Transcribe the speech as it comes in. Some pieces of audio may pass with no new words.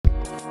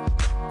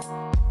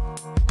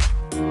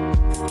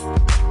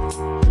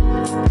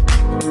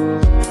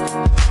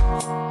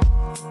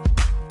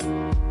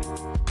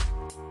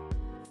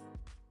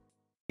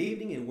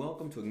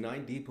to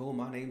Ignite Depot.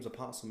 My name's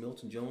Apostle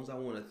Milton Jones. I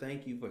want to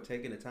thank you for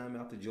taking the time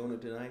out to join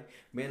us tonight.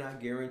 Man, I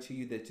guarantee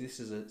you that this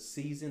is a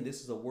season,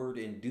 this is a word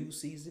in due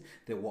season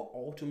that will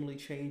ultimately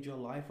change your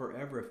life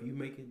forever if you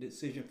make a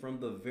decision from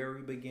the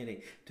very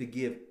beginning to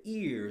give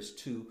ears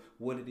to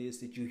what it is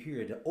that you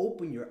hear, to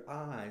open your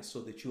eyes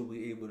so that you'll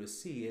be able to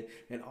see it,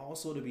 and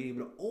also to be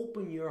able to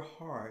open your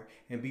heart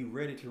and be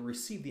ready to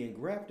receive the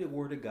engrafted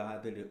word of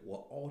God that it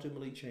will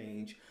ultimately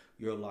change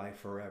your life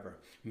forever.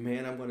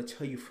 Man, I'm going to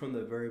tell you from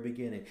the very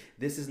beginning,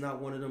 this is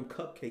not one of them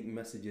cupcake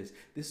messages.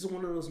 This is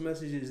one of those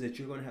messages that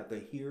you're going to have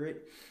to hear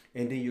it,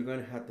 and then you're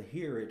going to have to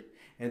hear it,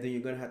 and then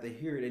you're going to have to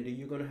hear it, and then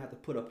you're going to have to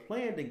put a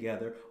plan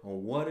together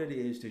on what it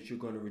is that you're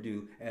going to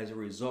do as a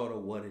result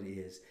of what it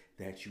is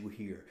that you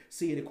hear.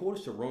 See, in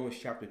accordance to Romans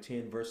chapter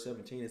 10, verse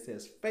 17, it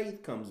says,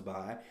 faith comes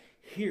by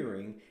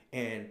hearing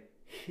and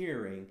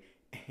hearing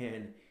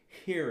and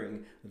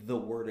hearing the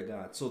word of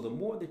God. So the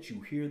more that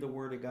you hear the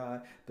word of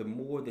God, the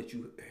more that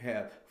you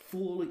have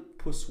full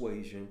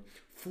persuasion,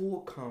 full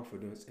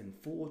confidence, and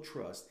full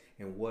trust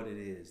in what it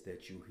is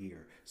that you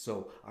hear.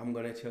 So I'm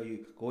going to tell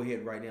you, go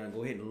ahead right now and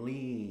go ahead and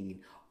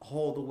lean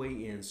all the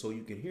way in so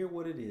you can hear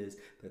what it is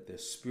that the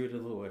Spirit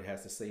of the Lord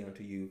has to say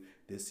unto you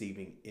this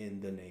evening in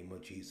the name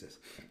of Jesus.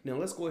 Now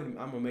let's go ahead and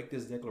I'm going to make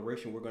this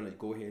declaration. We're going to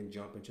go ahead and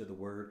jump into the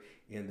word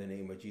in the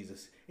name of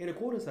Jesus. In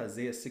accordance to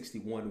Isaiah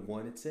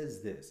 61:1, it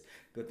says this,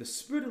 that the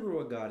Spirit of the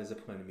Lord God is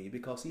upon me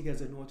because he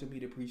has anointed me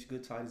to preach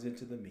good tidings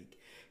unto the meek.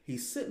 He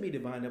sent me to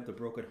bind up the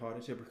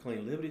brokenhearted, to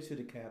proclaim liberty to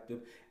the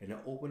captive, and to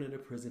open the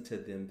prison to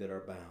them that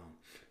are bound,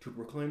 to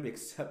proclaim the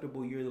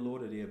acceptable year of the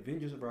Lord, of the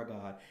avengers of our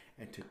God,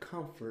 and to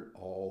comfort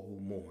all who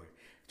mourn,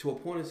 to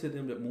appoint unto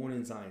them that mourn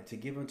in Zion, to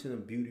give unto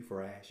them beauty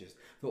for ashes,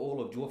 the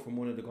oil of joy for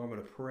mourning, the garment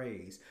of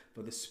praise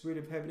for the spirit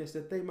of heaviness,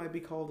 that they might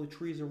be called the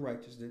trees of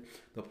righteousness,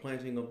 the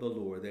planting of the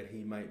Lord, that he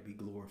might be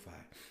glorified.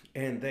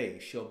 And they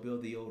shall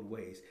build the old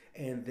ways,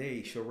 and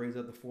they shall raise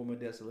up the former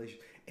desolation,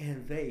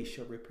 and they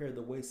shall repair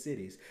the waste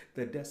cities,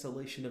 the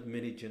desolation of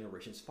many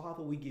generations.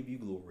 Father, we give you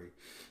glory.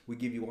 We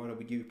give you honor.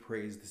 We give you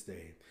praise this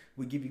day.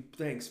 We give you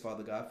thanks,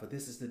 Father God, for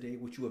this is the day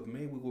which you have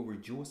made. We will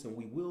rejoice and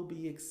we will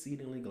be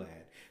exceedingly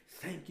glad.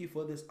 Thank you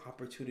for this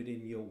opportunity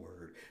in your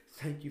word.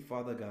 Thank you,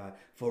 Father God,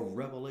 for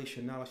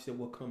revelation knowledge that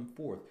will come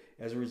forth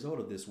as a result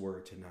of this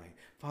word tonight.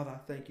 Father, I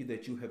thank you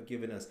that you have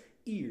given us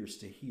ears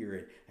to hear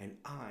it and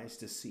eyes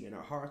to see, and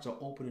our hearts are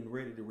open and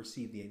ready to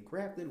receive the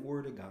engrafted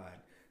word of God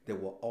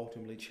that will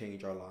ultimately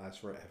change our lives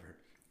forever.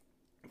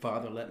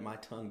 Father, let my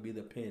tongue be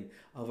the pen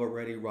of a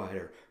ready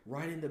writer,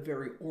 writing the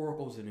very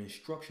oracles and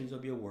instructions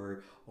of your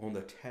word on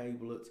the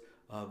tablets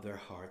of their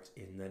hearts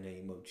in the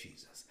name of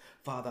Jesus.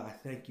 Father, I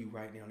thank you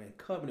right now and in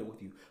covenant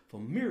with you for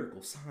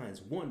miracles,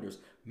 signs, wonders,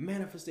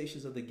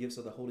 manifestations of the gifts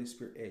of the Holy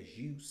Spirit as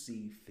you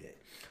see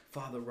fit.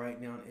 Father, right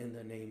now in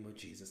the name of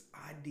Jesus,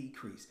 I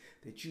decrease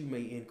that you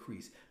may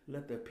increase.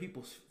 Let the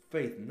people's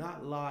faith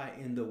not lie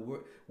in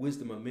the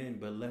wisdom of men,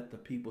 but let the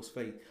people's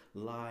faith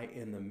lie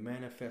in the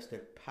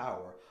manifested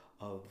power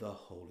of the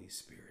Holy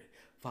Spirit.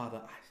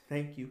 Father, I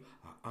thank you,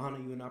 I honor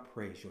you, and I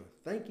praise you. And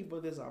thank you for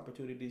this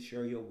opportunity to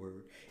share your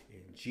word.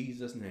 In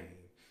Jesus' name,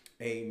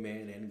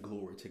 amen and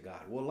glory to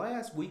God. Well,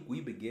 last week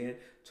we began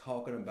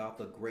talking about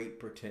the great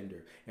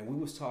pretender. And we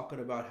was talking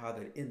about how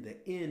that in the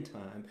end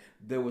time,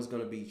 there was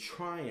going to be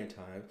trying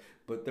times.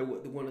 But there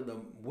was one of the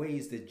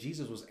ways that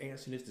Jesus was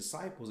answering his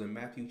disciples in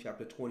Matthew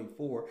chapter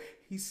 24.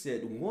 He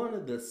said one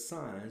of the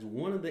signs,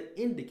 one of the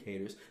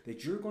indicators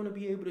that you're going to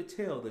be able to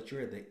tell that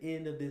you're at the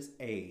end of this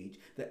age,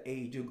 the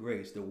age of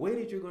grace. The way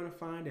that you're going to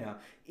find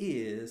out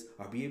is,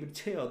 or be able to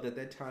tell that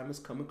that time is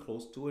coming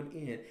close to an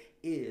end,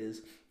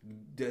 is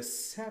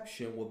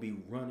deception will be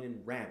running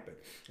rampant.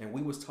 And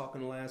we was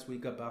talking last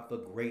week about the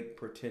great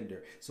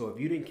pretender. So if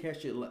you didn't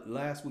catch it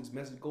last week's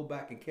message, go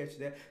back and catch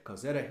that,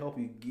 because that'll help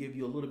you, give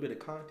you a little bit of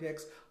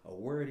context of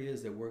where it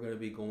is that we're going to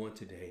be going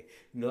today.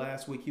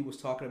 Last week he was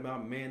talking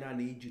about, man, I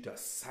need you to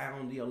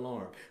sound the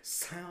alarm.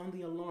 Sound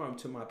the alarm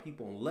to my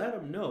people and let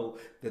them know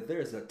that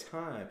there's a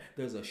time,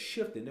 there's a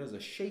shifting, there's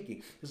a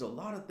shaking. There's a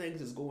lot of things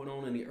that's going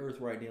on in the earth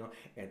right now,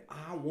 and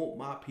I want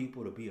my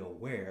people to be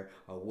aware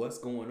of what's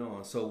going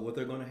on. So what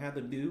they're going to have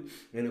to do,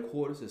 in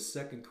accordance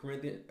to 2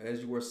 Corinthians,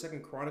 as you were 2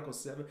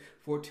 Chronicles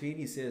 7:14,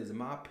 he says,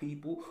 my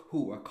people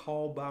who are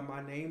called by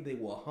my name, they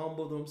will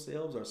humble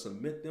themselves or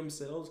submit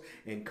themselves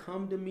and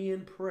come to me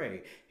and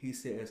pray. He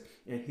says,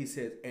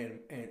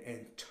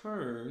 and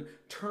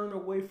turn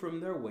away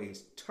from their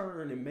ways,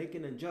 turn and make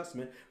an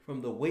adjustment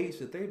from the ways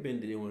that they've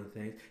been doing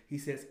things. He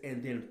says,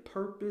 and then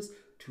purpose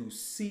to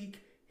seek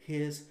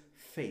his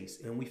face.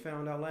 And we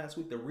found out last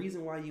week the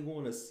reason why you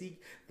want to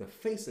seek the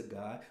face of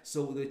God,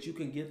 so that you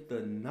can get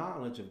the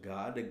knowledge of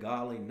God, the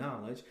godly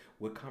knowledge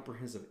with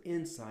comprehensive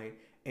insight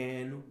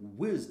and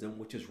wisdom,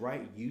 which is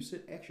right use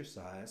and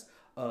exercise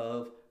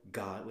of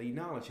godly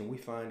knowledge. And we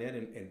find that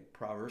in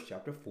Proverbs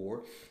chapter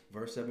 4,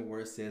 verse 7,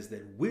 where it says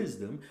that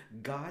wisdom,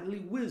 godly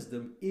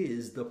wisdom,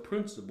 is the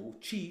principal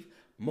chief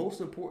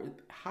most important,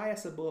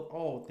 highest above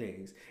all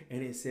things.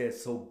 And it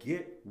says, so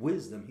get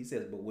wisdom. He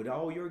says, but with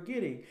all you're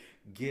getting,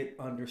 get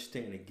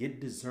understanding, get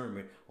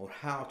discernment on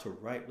how to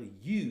rightly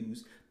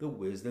use the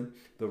wisdom,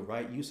 the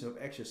right use of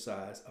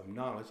exercise of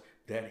knowledge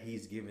that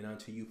he's given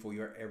unto you for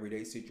your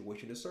everyday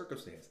situation and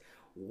circumstance.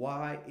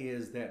 Why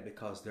is that?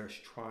 Because there's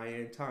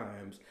trying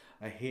times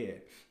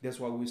ahead. That's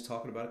why we was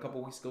talking about a couple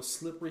of weeks ago,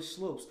 slippery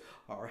slopes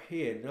are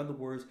ahead. In other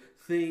words,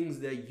 things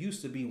that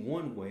used to be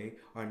one way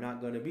are not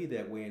going to be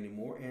that way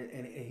anymore.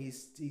 And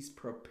he's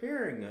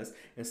preparing us.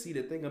 And see,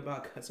 the thing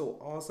about so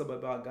awesome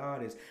about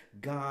God is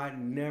God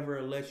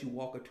never lets you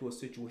walk into a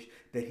situation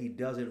that he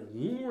doesn't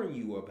warn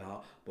you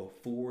about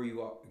before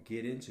you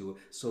get into it,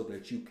 so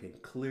that you can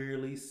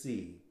clearly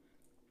see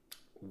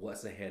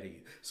what's ahead of you,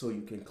 so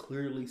you can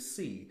clearly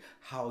see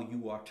how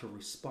you are to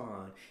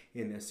respond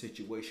in that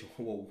situation.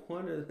 Well,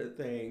 one of the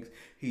things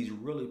he's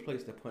really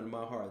placed upon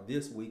my heart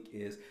this week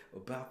is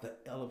about the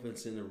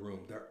elephants in the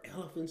room. There are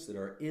elephants that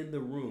are in the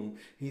room,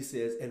 he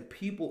says, and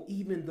people,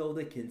 even though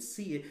they can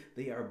see it,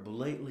 they are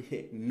blatantly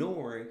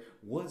ignoring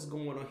what's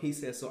going on. He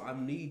says, so I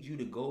need you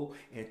to go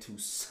and to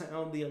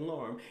sound the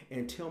alarm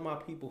and tell my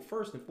people,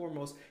 first and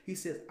foremost, he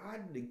says,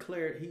 he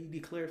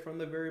declared from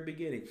the very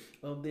beginning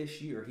of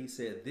this year, he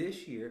said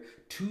this year,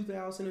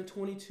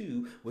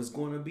 2022, was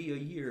going to be a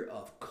year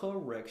of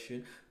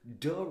correction,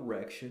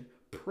 direction,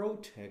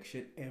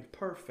 protection, and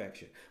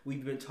perfection.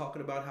 We've been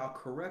talking about how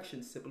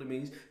correction simply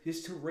means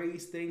just to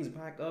raise things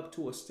back up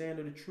to a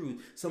standard of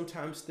truth.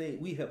 Sometimes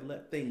we have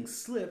let things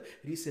slip,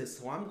 and he says,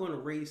 so I'm going to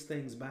raise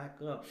things back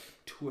up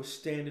to a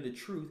standard of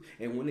truth.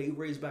 And when they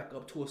raise back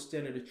up to a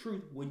standard of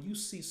truth, when you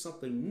see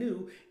something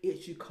new,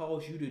 it should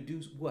cause you to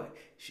do what?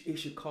 It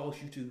should cause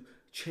you to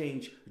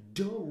change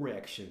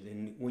direction.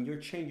 And when you're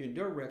changing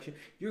direction,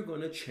 you're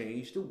going to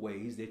change the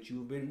ways that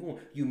you've been going.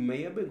 You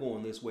may have been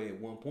going this way at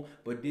one point,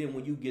 but then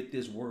when you get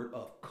this word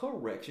of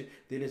correction,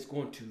 then it's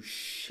going to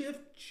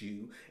shift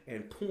you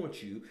and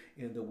point you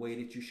in the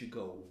way that you should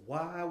go.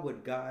 Why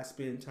would God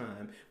spend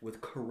time with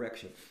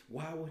correction?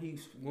 Why would he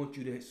want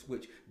you to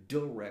switch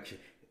direction?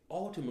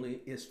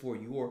 Ultimately, it's for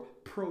your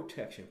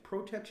protection.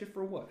 Protection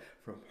from what?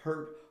 From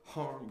hurt,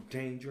 harm,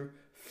 danger,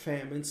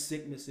 famine,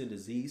 sickness, and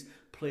disease,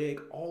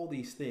 plague, all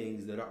these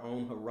things that are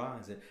on the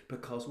horizon,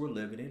 because we're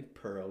living in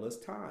perilous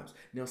times.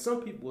 Now,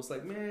 some people was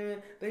like,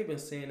 man, they've been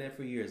saying that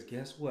for years.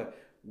 Guess what?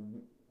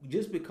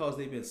 Just because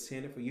they've been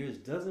saying it for years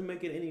doesn't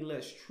make it any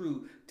less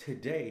true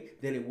today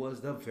than it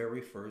was the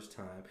very first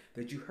time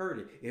that you heard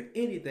it. If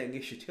anything,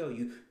 it should tell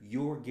you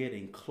you're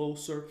getting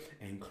closer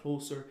and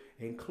closer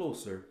and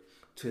closer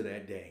to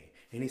that day.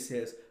 And he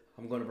says,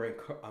 I'm going to bring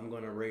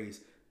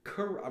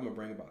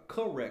about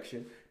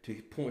correction to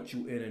point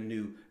you in a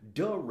new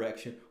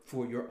direction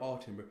for your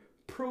ultimate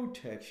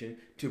protection,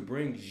 to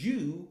bring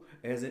you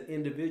as an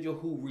individual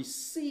who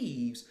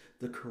receives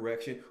the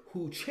correction,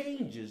 who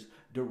changes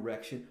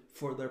direction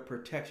for their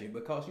protection.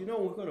 Because we're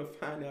going to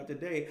find out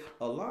today,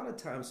 a lot of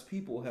times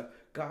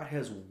God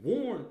has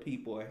warned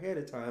people ahead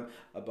of time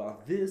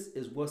about this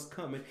is what's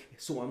coming.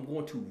 So I'm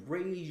going to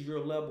raise your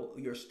level,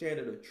 your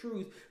standard of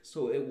truth,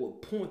 so it will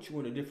point you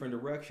in a different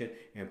direction.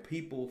 And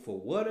people, for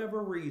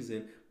whatever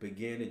reason,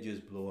 begin to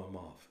just blow them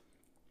off.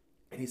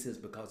 And he says,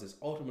 because it's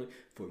ultimately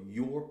for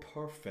your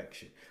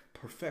perfection.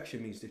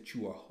 Perfection means that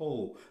you are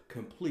whole,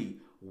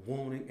 complete,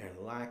 wanting and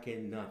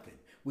lacking nothing.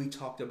 We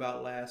talked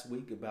about last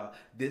week about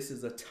this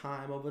is a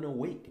time of an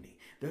awakening.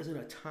 There's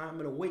a time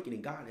of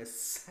awakening. God is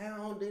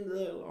sounding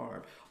the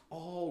alarm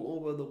all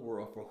over the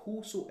world for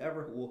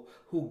whosoever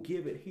who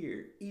give it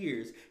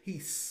ears.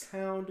 He's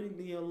sounding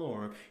the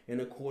alarm in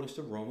accordance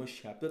to Romans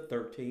chapter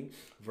 13,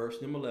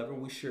 verse number 11.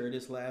 We shared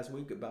this last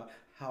week about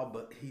how,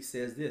 but he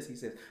says this, he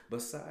says,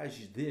 besides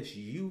this,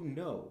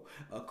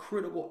 a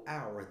critical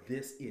hour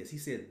this is. He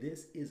said,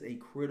 this is a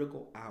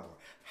critical hour.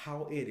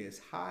 How it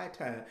is high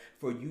time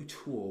for you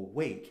to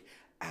awake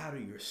out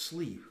of your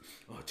sleep,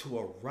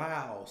 to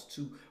arouse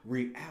to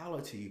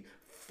reality,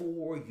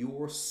 for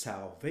your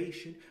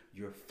salvation,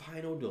 your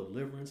final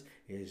deliverance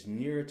is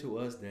nearer to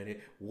us than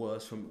it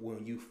was from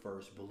when you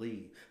first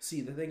believed.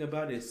 See, the thing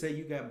about it is, say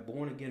you got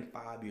born again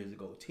 5 years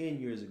ago,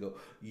 10 years ago,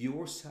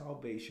 your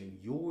salvation,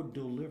 your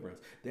deliverance,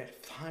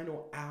 that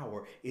final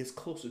hour is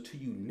closer to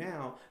you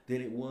now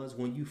than it was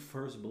when you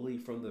first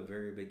believed from the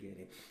very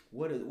beginning.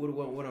 What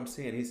I'm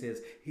saying,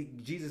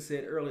 Jesus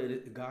said earlier,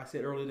 God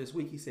said earlier this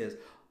week, he says,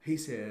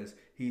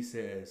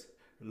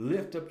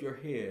 lift up your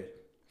head.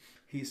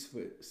 He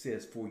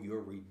says, for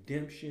your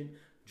redemption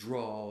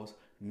draws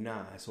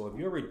nigh. So if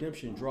your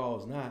redemption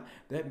draws nigh,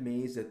 that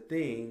means that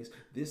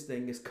this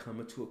thing is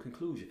coming to a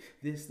conclusion.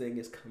 This thing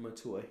is coming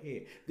to a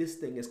head. This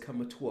thing is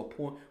coming to a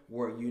point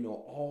where,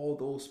 all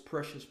those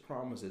precious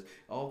promises,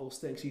 all those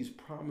things he's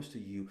promised to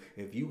you,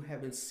 if you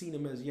haven't seen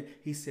them as yet,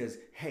 he says,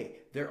 hey,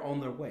 they're on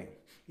their way.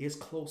 It's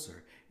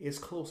closer. It's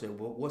closer.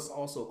 But what's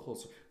also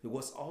closer?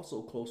 What's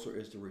also closer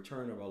is the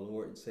return of our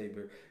Lord and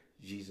Savior,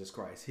 Jesus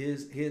Christ.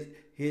 His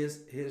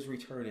His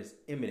return is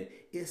imminent.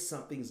 It's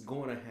something's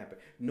going to happen.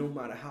 No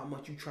matter how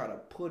much you try to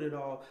put it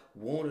off,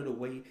 want it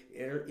away,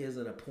 there is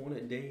an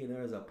appointed day and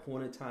there is an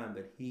appointed time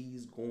that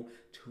he's going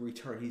to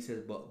return. He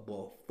says, but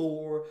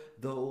before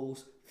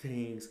those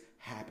things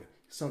happen,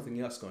 something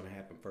else going to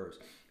happen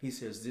first. He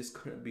says this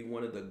could be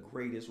one of the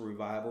greatest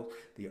revivals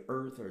the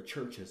earth or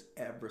church has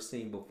ever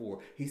seen before.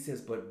 He says,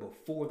 but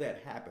before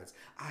that happens,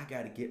 I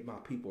got to get my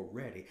people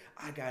ready.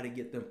 I got to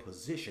get them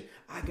positioned.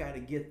 I got to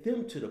get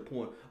them to the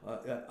point,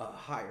 a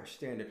higher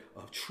standard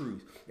of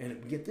truth,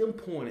 and get them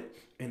pointed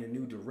in a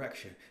new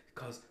direction.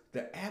 Because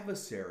the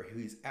adversary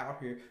who's out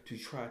here to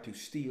try to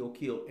steal,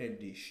 kill, and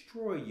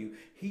destroy you,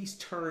 he's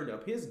turned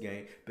up his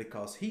game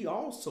because he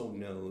also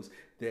knows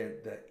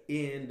that the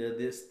end of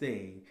this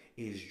thing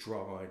is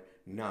drawing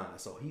nigh.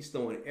 So he's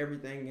throwing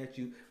everything at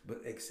you,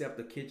 but except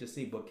the kitchen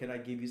sink. But can I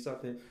give you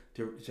something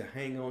to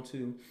hang on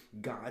to?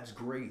 God's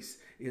grace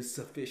is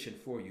sufficient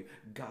for you.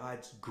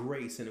 God's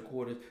grace, in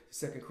accordance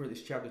to 2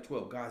 Corinthians chapter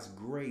 12, God's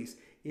grace,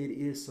 it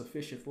is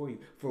sufficient for you.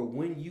 For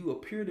when you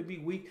appear to be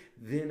weak,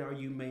 then are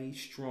you made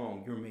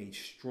strong. You're made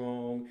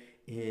strong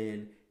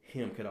in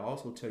him. Can I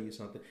also tell you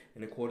something?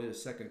 And according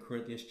to 2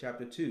 Corinthians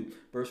chapter 2,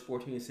 verse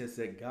 14, it says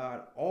that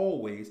God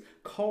always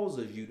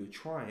causes you to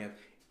triumph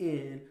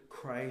in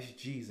Christ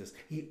Jesus.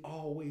 He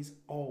always,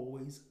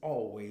 always,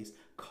 always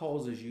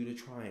causes you to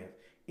triumph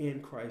in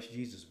Christ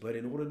Jesus. But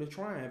in order to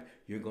triumph,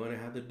 you're going to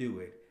have to do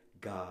it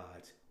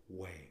God's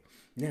way.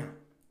 Now,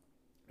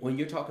 when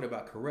you're talking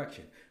about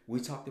correction, we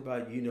talked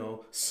about,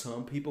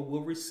 some people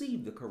will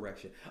receive the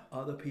correction.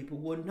 Other people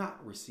will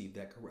not receive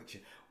that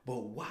correction.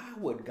 But why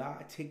would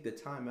God take the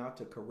time out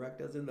to correct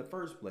us in the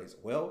first place?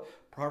 Well,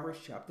 Proverbs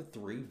chapter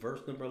 3,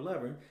 verse number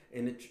 11,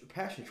 in the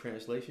Passion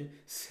Translation,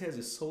 says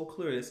it so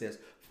clear. It says,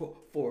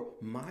 for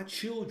my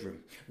children,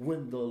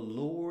 when the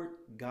Lord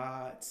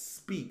God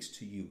speaks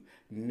to you,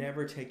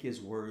 never take his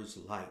words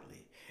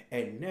lightly,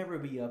 and never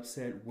be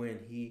upset when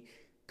he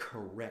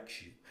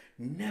corrects you.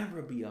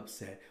 Never be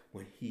upset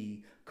when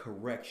he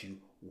corrects you.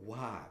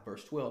 Why?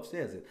 Verse 12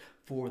 says it.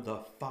 For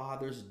the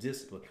Father's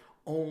discipline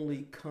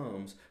only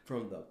comes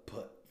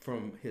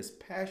from his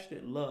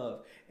passionate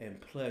love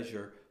and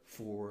pleasure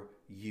for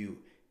you.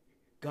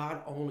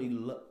 God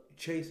only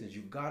chastens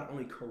you. God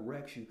only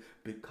corrects you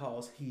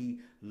because he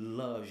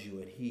loves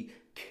you and he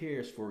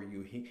cares for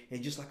you.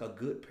 And just like a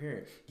good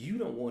parent, you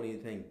don't want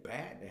anything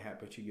bad to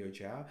happen to your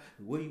child.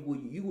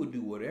 You will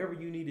do whatever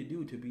you need to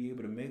do to be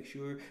able to make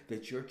sure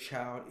that your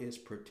child is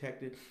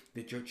protected,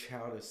 that your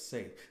child is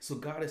safe. So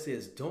God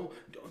says,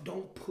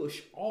 don't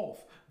push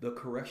off the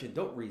correction.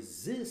 Don't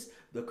resist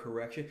the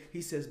correction.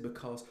 He says,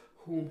 because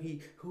who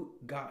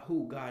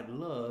God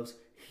loves,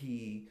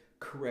 he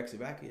corrects.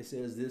 Back it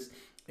says this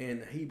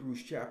in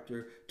Hebrews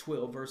chapter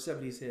 12, verse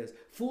 7, he says,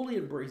 fully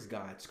embrace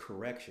God's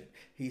correction.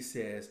 He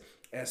says,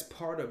 as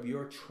part of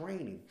your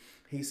training,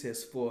 he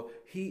says, for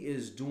he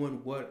is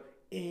doing what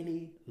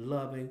any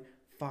loving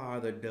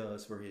father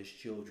does for his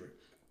children.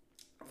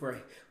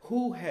 For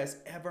who has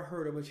ever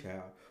heard of a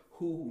child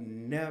who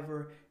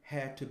never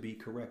had to be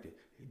corrected?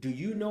 Do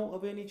you know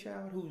of any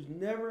child who's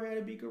never had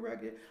to be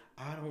corrected?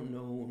 I don't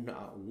know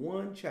not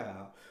one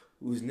child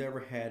who's never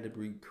had to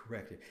be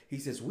corrected. He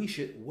says we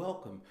should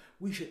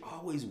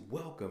always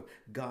welcome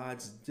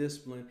God's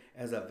discipline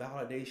as a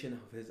validation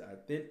of his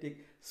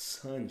authentic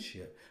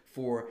sonship.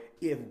 For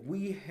if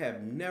we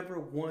have never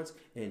once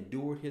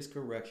endured his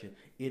correction,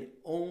 it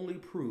only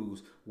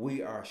proves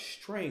we are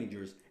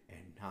strangers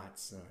and not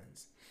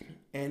sons.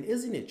 And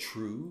isn't it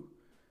true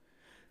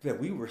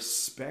that we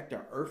respect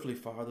our earthly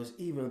fathers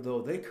even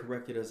though they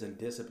corrected us and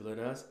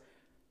disciplined us?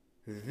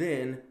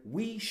 Then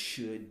we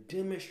should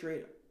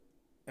demonstrate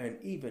an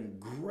even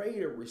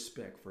greater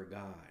respect for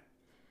God,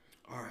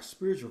 our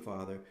spiritual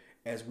father,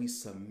 as we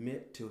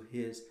submit to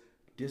his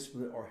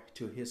discipline or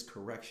to his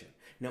correction.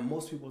 Now,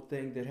 most people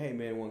think that, hey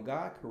man, when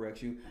God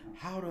corrects you,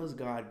 how does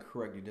God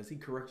correct you? Does he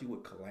correct you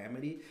with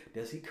calamity?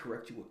 Does he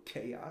correct you with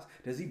chaos?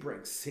 Does he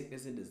bring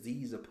sickness and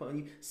disease upon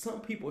you?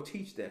 Some people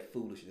teach that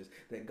foolishness,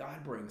 that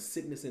God brings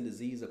sickness and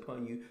disease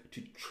upon you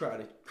to try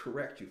to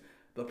correct you.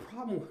 The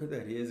problem with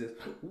that is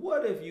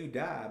what if you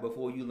die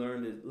before you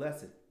learn the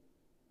lesson?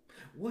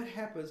 What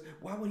happens?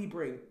 Why would he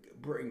bring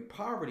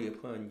poverty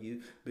upon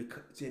you?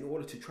 Because in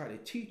order to try to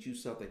teach you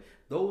something.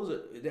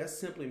 That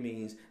simply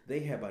means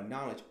they have a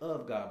knowledge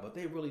of God, but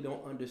they really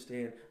don't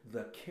understand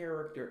the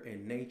character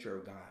and nature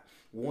of God.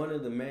 One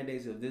of the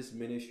mandates of this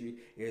ministry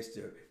is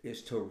to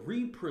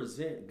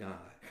represent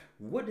God.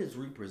 What does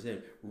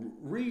represent?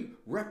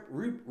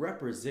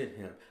 Represent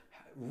him.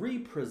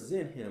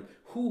 Represent him,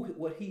 who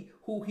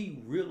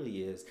he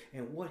really is,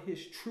 and what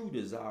his true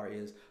desire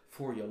is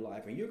for your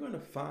life. And you're going to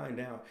find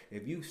out,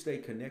 if you stay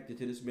connected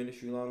to this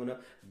ministry long enough,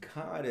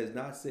 God is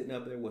not sitting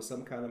up there with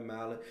some kind of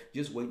mallet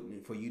just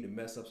waiting for you to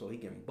mess up so he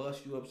can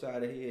bust you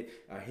upside the head,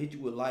 or hit you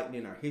with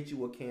lightning, or hit you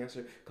with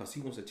cancer because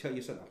he wants to tell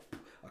you something,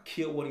 or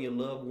kill one of your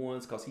loved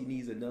ones because he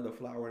needs another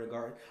flower in the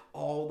garden.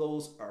 All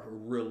those are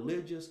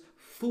religious,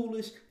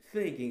 foolish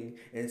thinking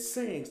and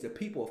sayings that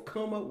people have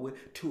come up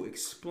with to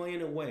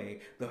explain away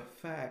the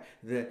fact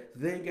that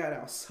they got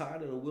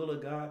outside of the will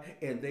of God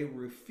and they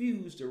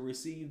refused to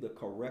receive the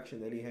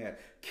correction that He had.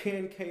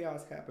 Can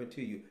chaos happen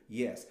to you?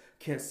 Yes.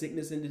 Can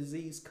sickness and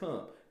disease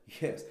come?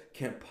 Yes.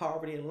 Can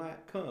poverty and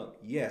lack come?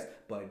 Yes.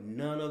 But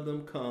none of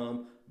them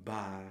come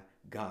by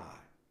God.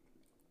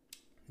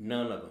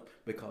 None of them.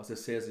 Because it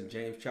says in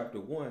James chapter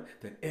 1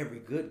 that every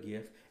good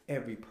gift,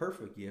 every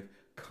perfect gift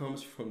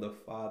comes from the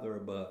Father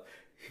above.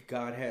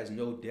 God has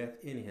no death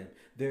in Him.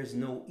 There's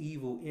no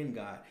evil in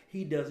God.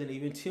 He doesn't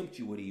even tempt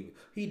you with evil.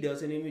 He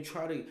doesn't even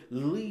try to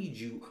lead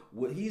you.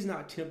 He's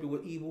not tempted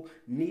with evil.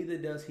 Neither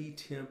does He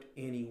tempt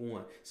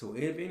anyone. So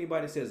if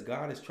anybody says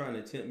God is trying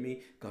to tempt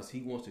me because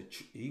He wants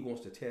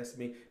to test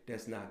me,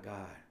 that's not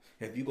God.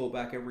 If you go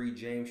back and read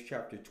James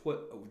chapter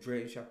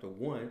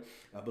 1,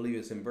 I believe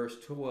it's in verse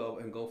 12,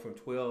 and go from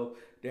 12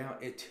 down,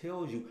 it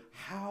tells you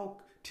how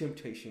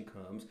temptation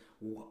comes,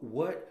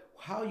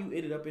 how you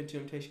ended up in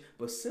temptation.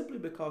 But simply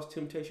because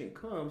temptation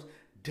comes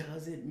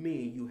doesn't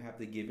mean you have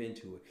to give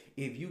into it.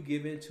 If you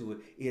give into it,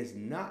 it's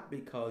not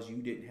because you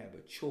didn't have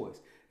a choice.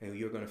 And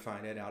you're going to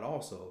find that out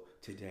also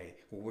today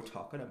when we're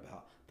talking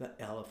about the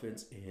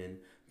elephants in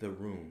the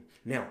room.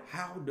 Now,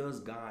 how does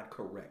God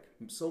correct?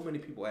 So many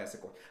people ask the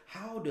question,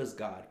 how does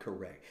God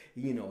correct?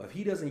 You know, if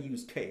He doesn't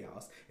use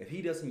chaos, if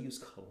He doesn't use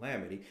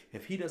calamity,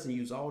 if He doesn't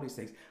use all these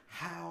things,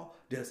 how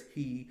does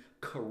He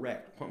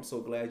correct? Well, I'm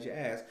so glad you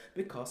asked,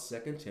 because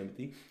 2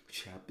 Timothy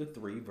chapter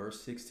 3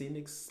 verse 16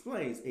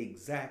 explains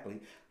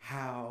exactly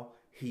how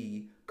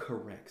He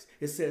corrects.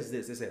 It says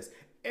this, it says,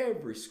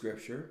 every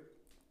scripture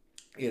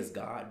is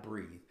God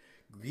breathed,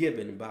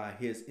 given by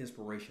His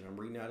inspiration. I'm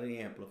reading out of the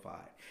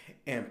Amplified.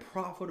 And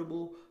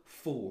profitable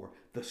for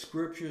the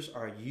scriptures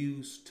are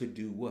used to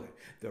do what?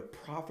 They're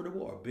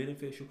profitable or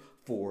beneficial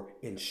for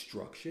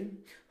instruction,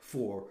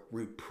 for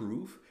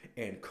reproof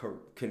and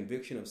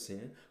conviction of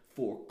sin,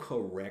 for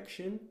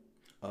correction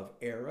of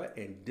error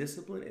and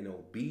discipline and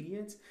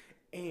obedience,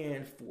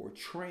 and for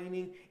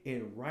training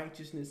in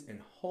righteousness and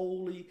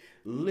holy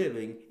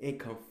living in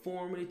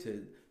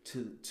conformity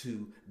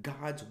to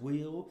God's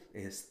will,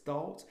 His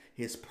thoughts,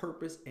 His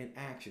purpose, and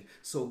action.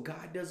 So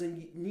God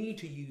doesn't need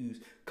to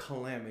use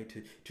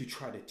calamity to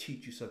try to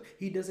teach you something.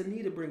 He doesn't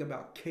need to bring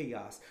about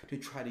chaos to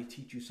try to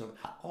teach you something.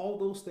 All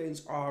those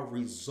things are a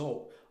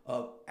result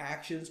of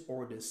actions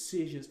or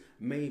decisions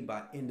made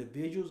by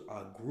individuals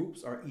or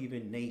groups or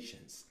even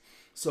nations.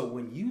 So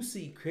when you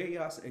see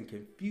chaos and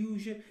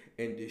confusion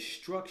and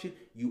destruction,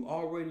 you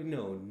already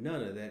know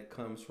none of that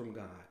comes from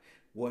God.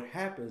 What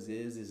happens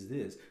is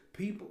this.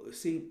 People,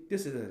 see,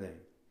 this is the thing.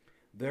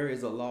 There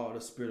is a law of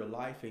the Spirit of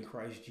life in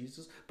Christ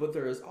Jesus, but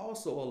there is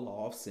also a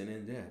law of sin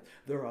and death.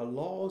 There are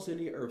laws in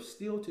the earth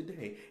still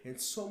today. And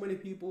so many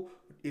people,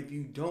 if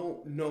you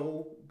don't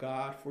know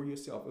God for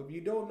yourself, if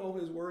you don't know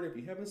His Word, if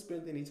you haven't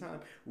spent any time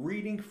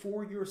reading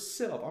for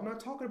yourself, I'm not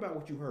talking about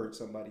what you heard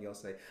somebody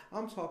else say.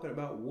 I'm talking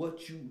about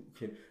what you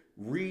can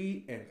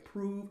read and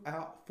prove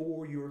out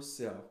for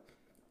yourself.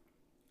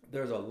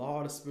 There's a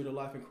law of the Spirit of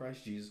life in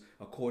Christ Jesus,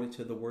 according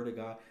to the Word of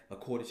God,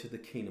 according to the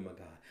kingdom of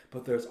God.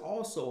 But there's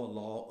also a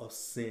law of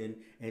sin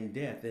and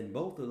death, and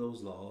both of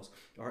those laws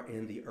are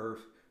in the earth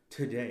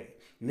today.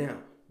 Now,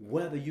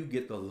 whether you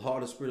get the law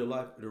of the Spirit of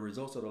life, the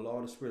results of the law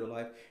of the Spirit of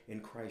life in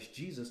Christ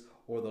Jesus,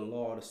 or the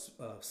law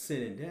of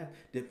sin and death,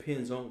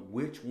 depends on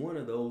which one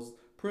of those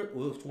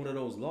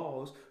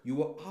laws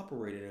you are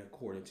operating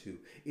according to.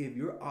 If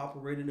you're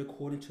operating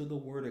according to the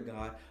Word of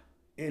God,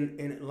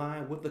 in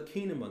line with the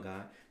kingdom of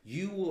God,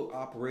 you will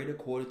operate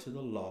according to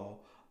the law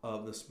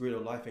of the Spirit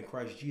of life in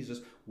Christ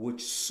Jesus,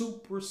 which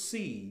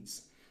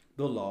supersedes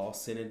the law of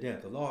sin and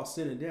death. The law of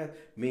sin and death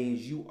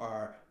means you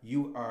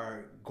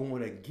are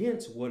going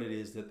against what it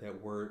is that the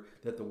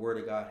word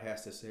of God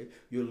has to say.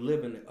 You're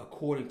living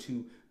according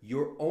to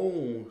your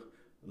own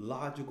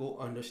logical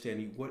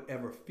understanding,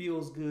 whatever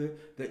feels good.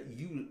 That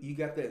you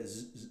got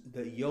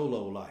that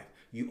YOLO life.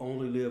 You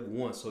only live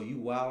once, so you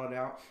wild it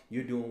out.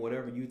 You're doing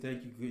whatever you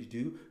think you could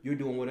do. You're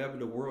doing whatever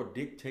the world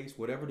dictates,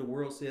 whatever the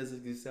world says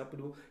is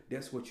acceptable.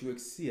 That's what you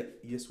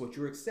accept. That's what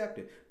you're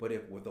accepting. But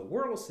if what the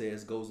world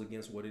says goes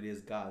against what it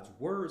is God's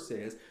Word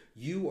says,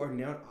 you are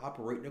now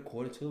operating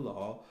according to the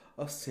law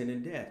of sin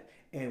and death.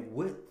 And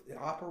with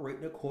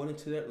operating according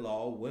to that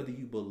law, whether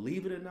you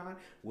believe it or not,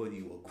 whether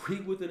you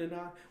agree with it or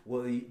not,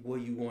 whether you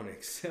want to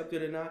accept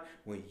it or not,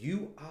 when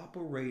you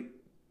operate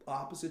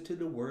opposite to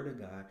the Word of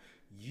God,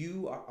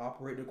 you are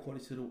operating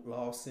according to the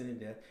law of sin and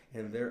death,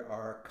 and there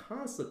are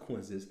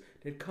consequences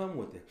that come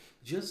with it.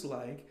 Just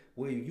like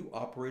where you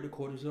operate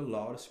according to the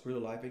law of the Spirit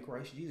of life in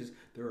Christ Jesus,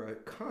 there are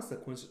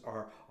consequences,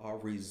 are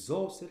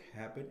results that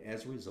happen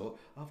as a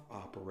result of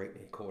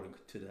operating according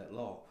to that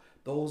law.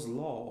 Those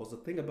laws, the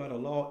thing about a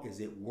law is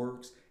it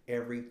works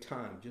every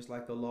time, just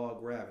like the law of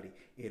gravity.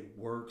 It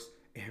works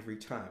every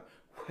time.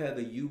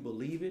 Whether you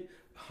believe it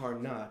or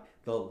not,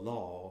 the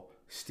law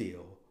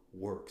still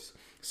works.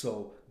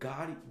 So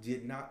God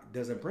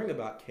doesn't bring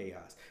about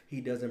chaos. He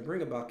doesn't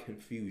bring about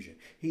confusion.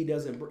 He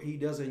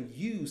doesn't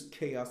use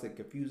chaos and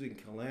confusion,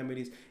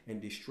 calamities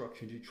and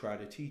destruction to try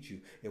to teach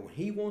you. And when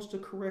he wants to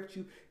correct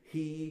you,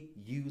 he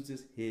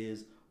uses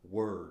his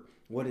word.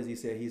 What does he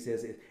say? He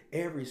says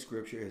every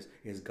scripture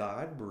is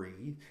God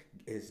breathed,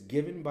 is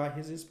given by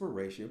his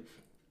inspiration,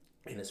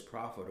 and is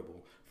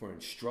profitable for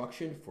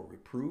instruction, for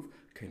reproof,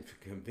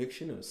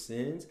 conviction of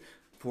sins,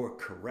 for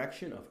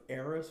correction of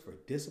errors, for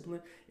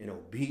discipline and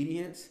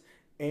obedience,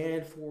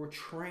 and for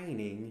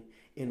training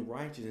in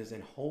righteousness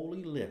and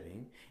holy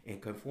living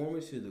and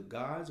conformity to the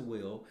God's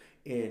will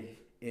in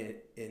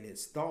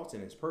its thoughts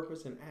and its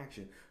purpose and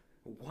action.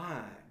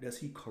 Why does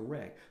he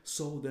correct?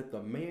 So that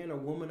the man or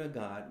woman of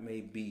God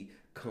may be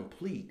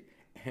complete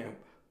and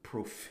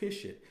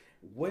proficient,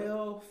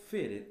 well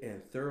fitted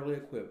and thoroughly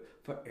equipped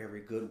for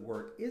every good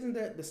work. Isn't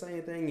that the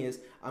same thing as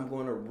I'm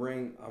going to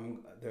bring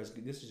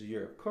this is a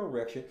year of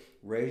correction,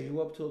 raise you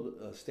up to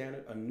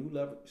a new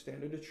level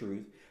standard of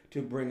truth,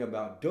 to bring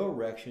about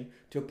direction,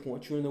 to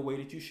point you in the way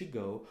that you should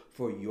go,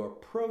 for your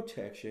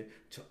protection,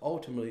 to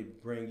ultimately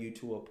bring you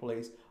to a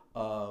place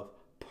of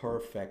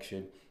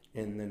perfection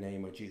in the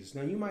name of Jesus.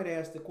 Now you might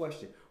ask the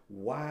question,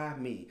 why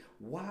me?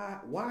 Why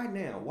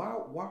now?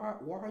 Why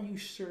are you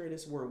sharing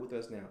this word with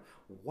us now?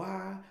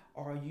 Why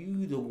are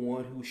you the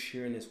one who's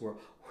sharing this word?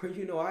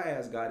 Well, I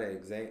asked God that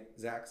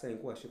exact same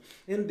question.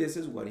 And this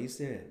is what he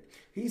said.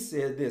 He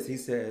said this. He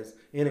says,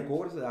 in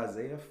accordance to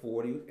Isaiah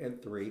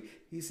 40:3,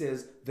 he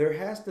says, there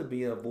has to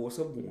be a voice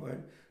of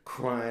one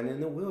crying in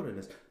the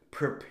wilderness,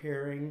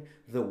 preparing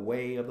the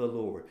way of the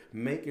Lord,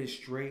 making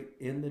straight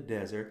in the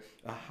desert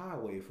a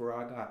highway for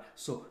our God.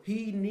 So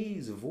he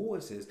needs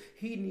voices.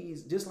 He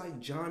needs, just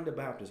like John the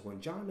Baptist. When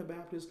John the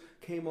Baptist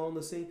came on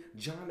the scene,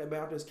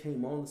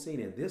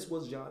 and this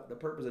was the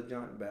purpose of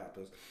John the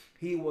Baptist.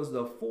 He was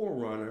the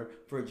forerunner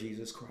for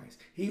Jesus Christ.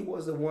 He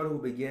was the one who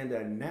began to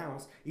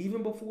announce,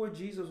 even before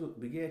Jesus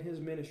began his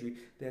ministry,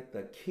 that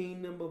the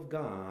kingdom of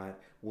God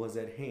was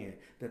at hand,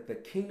 that the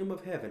kingdom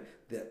of heaven,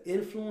 the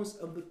influence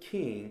of the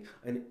king,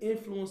 an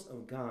influence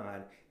of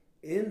God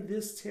in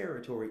this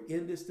territory,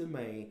 in this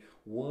domain,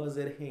 was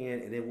at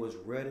hand, and it was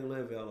readily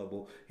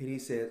available. And he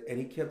said, and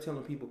he kept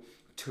telling people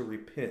to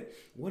repent.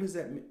 What does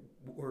that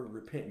word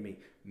repent mean?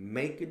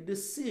 Make a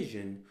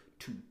decision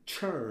to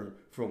turn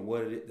from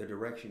the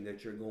direction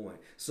that you're going.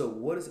 So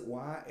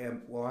why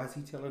is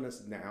he telling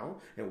us now,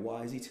 and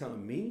why is he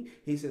telling me?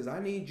 He says, I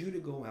need you to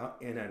go out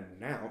and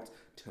announce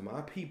to my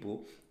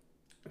people,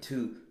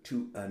 to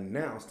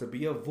announce, to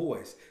be a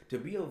voice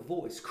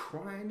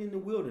crying in the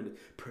wilderness,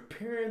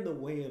 preparing the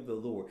way of the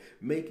Lord,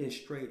 making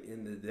straight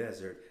in the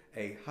desert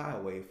a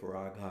highway for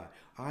our God.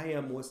 I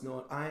am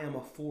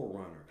a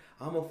forerunner.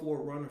 I'm a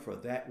forerunner for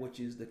that which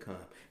is to come.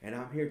 And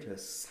I'm here to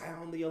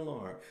sound the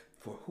alarm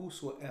for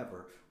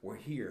whosoever were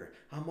here.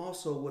 I'm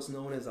also what's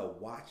known as a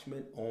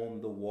watchman on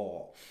the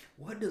wall.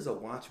 What does a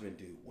watchman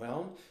do?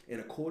 Well,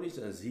 in accordance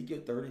to Ezekiel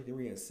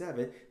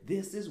 33:7,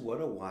 this is what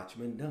a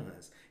watchman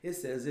does. It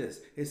says this.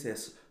 It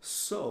says,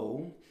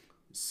 so,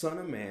 son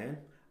of man,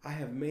 I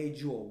have made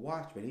you a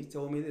watchman. He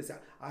told me this.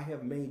 I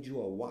have made you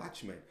a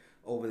watchman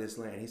over this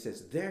land. He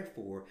says,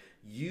 therefore,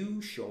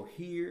 you shall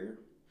hear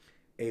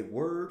a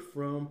word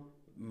from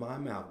my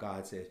mouth.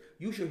 God says,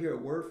 you shall hear a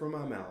word from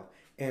my mouth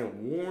and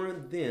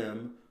warn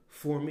them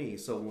for me.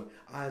 So when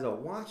as a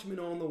watchman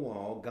on the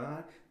wall,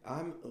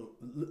 I'm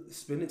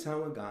spending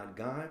time with God.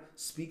 God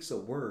speaks a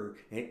word,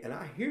 and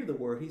I hear the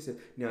word. He said,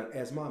 now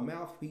as my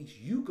mouthpiece,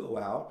 you go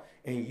out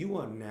and you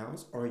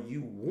announce or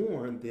you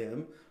warn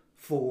them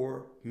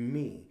for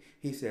me.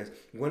 He says,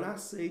 when I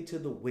say to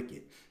the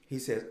wicked, he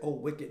says, oh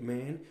wicked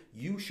man,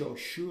 you shall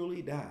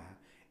surely die.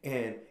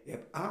 And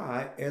if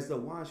I, as the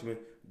watchman,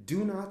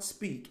 do not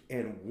speak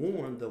and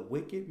warn the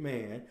wicked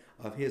man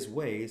of his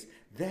ways,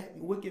 that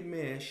wicked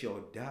man shall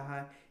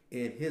die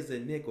in his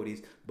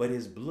iniquities, but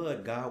his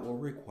blood God will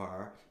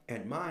require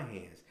at my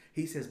hands.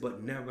 He says,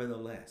 but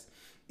nevertheless,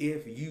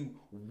 if you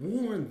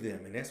warn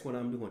them, and that's what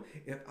I'm doing,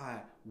 if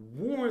I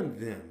warn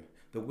them,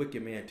 the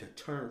wicked man, to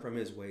turn from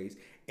his ways,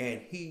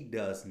 and he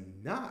does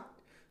not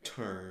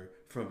turn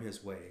from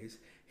his ways,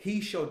 he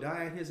shall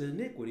die in his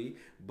iniquity,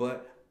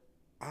 but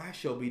I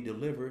shall be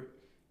delivered,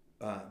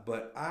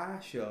 but I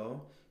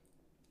shall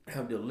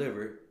have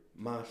delivered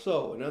my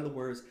soul. In other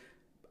words,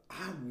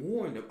 I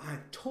warned them. I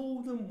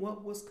told them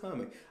what was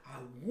coming. I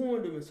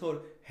warned them and told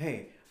them,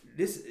 hey,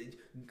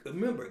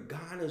 remember,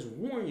 God is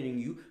warning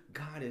you.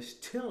 God is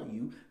telling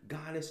you.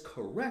 God is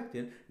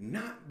correcting,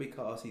 not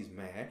because he's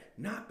mad,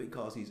 not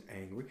because he's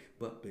angry,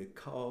 but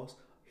because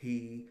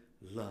he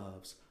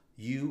loves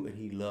you and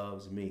he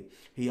loves me.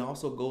 He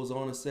also goes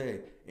on to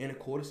say, in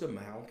accordance to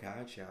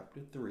Malachi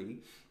chapter 3,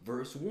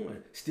 verse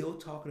 1, still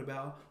talking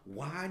about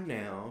why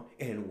now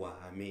and why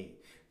me.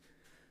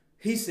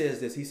 He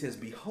says this. He says,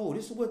 behold,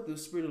 this is what the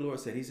Spirit of the Lord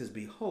said. He says,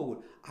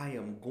 behold, I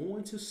am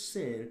going to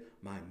send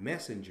my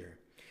messenger,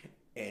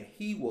 and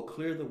he will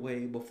clear the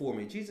way before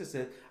me. Jesus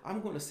said,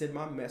 I'm going to send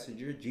my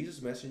messenger.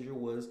 Jesus' messenger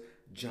was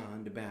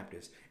John the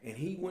Baptist. And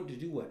he went to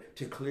do what?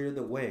 To clear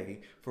the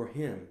way for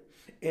him.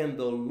 And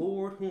the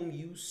Lord whom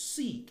you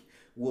seek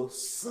will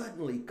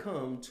suddenly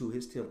come to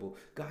his temple.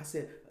 God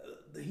said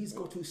he's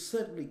going to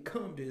suddenly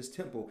come to his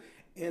temple.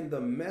 And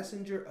the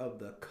messenger of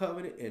the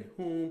covenant in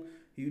whom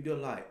you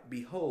delight,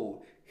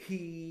 behold,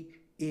 he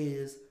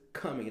is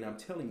coming. And I'm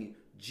telling you,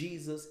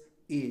 Jesus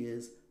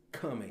is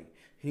coming.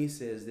 He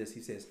says this,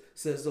 he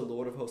says the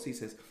Lord of hosts, he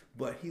says,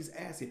 but he's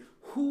asking,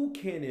 who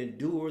can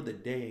endure the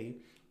day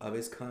of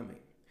his coming?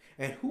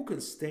 And who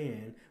can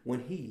stand when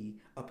he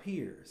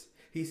appears?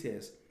 He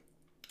says,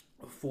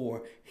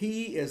 for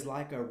he is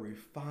like a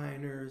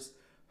refiner's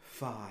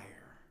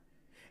fire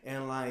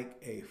and like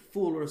a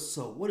fuller's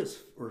soap. What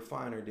does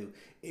refiner do?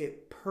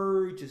 It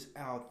purges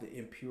out the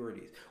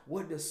impurities.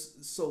 What does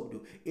soap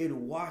do? It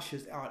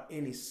washes out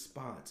any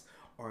spots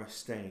or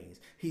stains.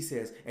 He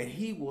says, and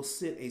he will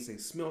sit as a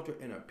smelter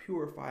and a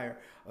purifier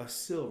of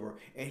silver,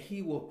 and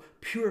he will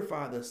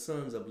purify the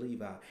sons of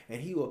Levi,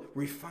 and he will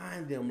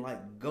refine them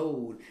like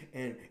gold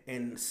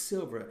and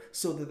silver,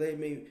 so that they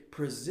may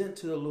present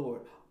to the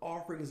Lord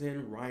offerings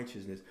in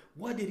righteousness.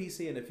 What did he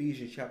say in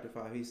Ephesians chapter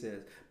 5? He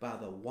says, by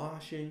the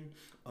washing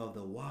of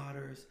the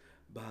waters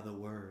by the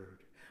word.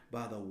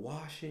 By the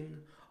washing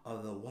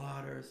of the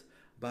waters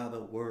by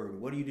the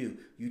word. What do?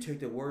 You take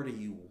the word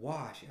and you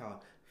wash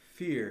out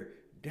fear,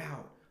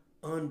 doubt,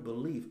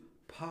 unbelief,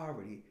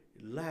 poverty,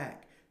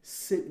 lack,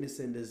 sickness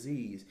and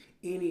disease,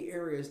 any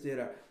areas that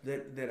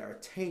are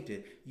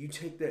tainted. You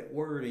take that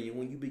word, and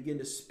when you begin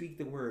to speak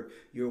the word,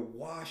 you're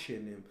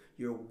washing them.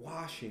 You're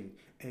washing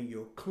and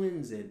you're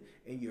cleansing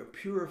and you're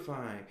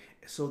purifying,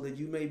 so that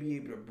you may be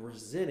able to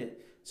present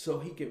it. So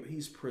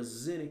he's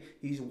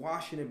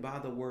washing it by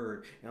the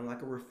word, and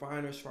like a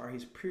refiner's fire,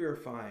 he's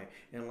purifying,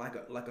 and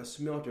like a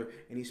smelter,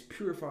 and he's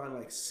purifying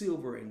like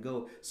silver and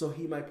gold, so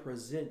he might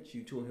present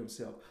you to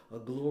himself a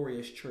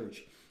glorious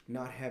church,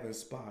 not having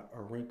spot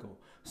or wrinkle.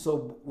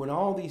 So when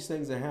all these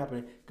things are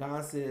happening,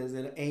 God says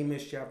in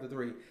Amos chapter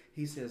 3,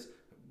 he says,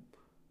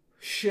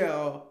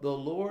 shall the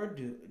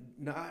Lord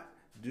not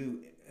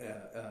do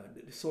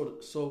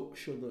so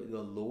shall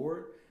the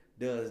Lord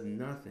does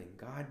nothing.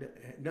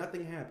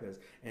 Nothing happens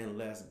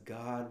unless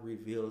God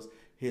reveals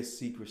his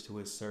secrets to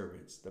his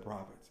servants, the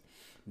prophets.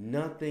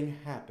 Nothing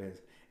happens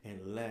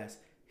unless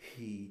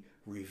he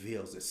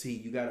reveals it. See,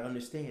 you got to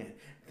understand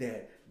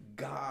that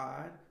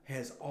God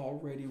has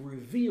already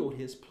revealed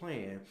his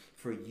plan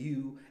for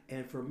you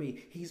and for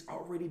me. He's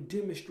already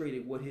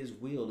demonstrated what his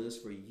will is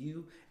for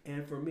you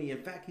and for me.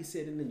 In fact, he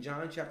said in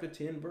John chapter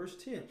 10, verse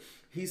 10,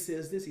 he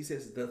says this, he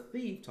says, the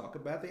thief, talk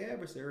about the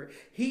adversary,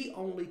 he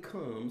only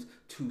comes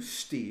to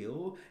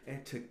steal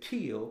and to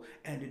kill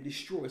and to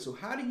destroy. So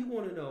how do you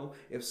want to know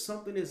if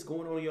something is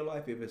going on in your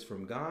life, if it's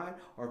from God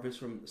or if it's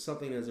from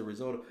something as a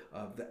result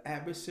of the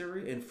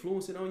adversary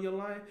influencing on your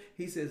life?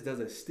 He says, does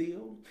it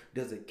steal?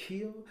 Does it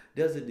kill?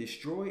 Does it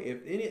destroy?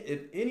 If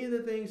any of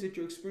the things that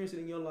you're experiencing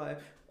in your life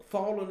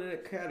fall into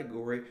that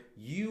category,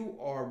 you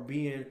are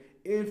being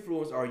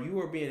influenced, or you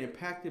are being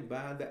impacted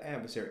by the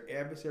adversary.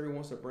 Adversary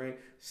wants to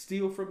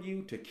steal from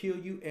you, to kill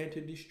you, and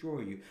to destroy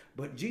you.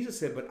 But Jesus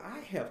said, but I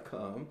have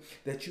come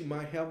that you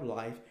might have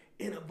life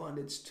in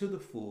abundance to the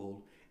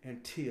full,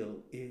 until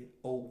it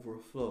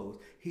overflows.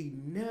 He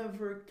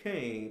never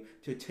came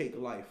to take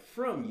life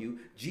from you.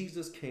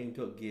 Jesus came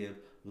to give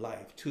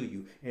life to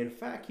you. In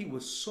fact, he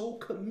was so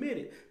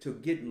committed to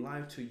getting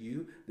life to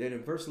you that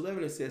in verse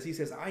 11 it says, he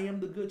says, I am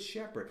the good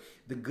shepherd.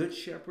 The good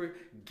shepherd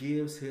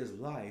gives his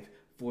life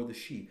for the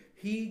sheep.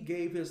 He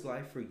gave his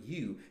life for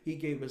you. He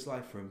gave his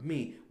life for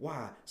me.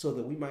 Why? So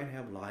that we might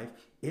have life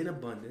in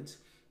abundance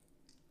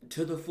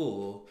to the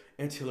full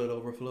until it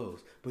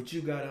overflows. But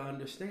you got to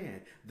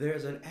understand,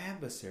 there's an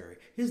adversary.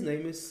 His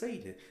name is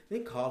Satan. They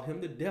call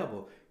him the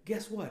devil.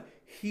 Guess what?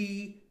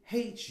 He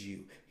hates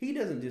you. He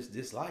doesn't just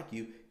dislike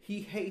you.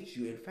 He hates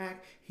you. In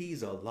fact,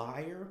 he's a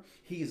liar.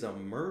 He's a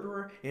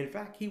murderer. In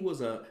fact, he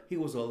was a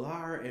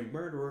liar and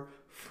murderer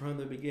from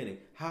the beginning.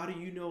 How do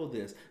you know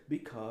this?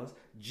 Because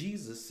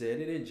Jesus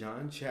said it in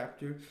John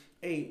chapter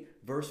 8,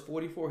 verse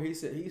 44. He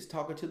said, he's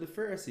talking to the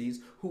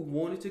Pharisees who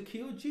wanted to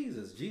kill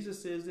Jesus.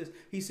 Jesus says this.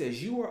 He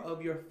says, you are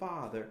of your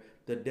father,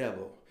 the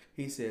devil.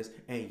 He says,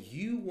 and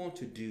you want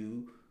to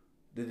do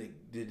the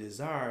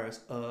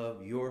desires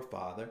of your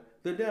father,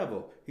 the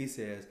devil. He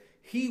says,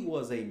 he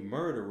was a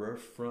murderer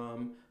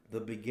from the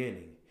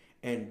beginning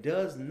and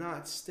does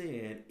not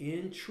stand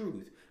in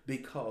truth,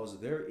 because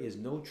there is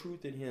no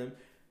truth in him.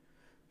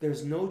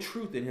 There's no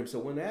truth in him. So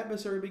when the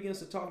adversary begins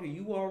to talk to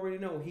you, you already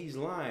know he's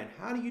lying.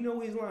 How do you know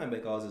he's lying?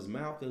 Because his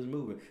mouth is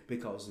moving.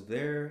 Because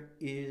there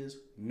is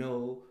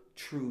no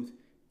truth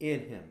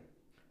in him.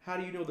 How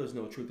do you know there's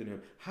no truth in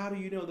him? How do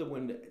you know that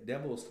when the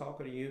devil is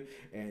talking to you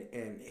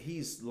and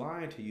he's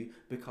lying to you?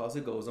 Because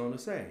it goes on to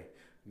say,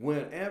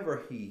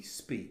 whenever he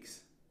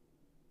speaks,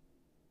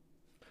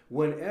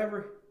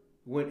 whenever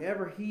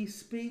he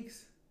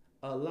speaks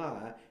a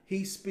lie,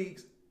 he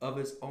speaks of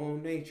his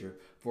own nature,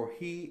 for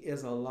he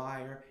is a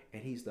liar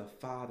and he's the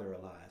father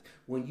of lies.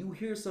 When you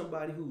hear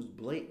somebody who's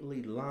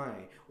blatantly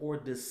lying or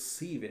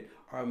deceiving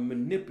or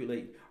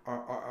manipulating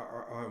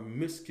or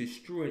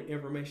misconstruing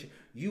information,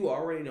 you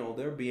already know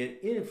they're being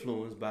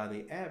influenced by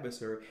the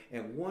adversary.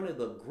 And one of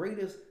the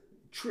greatest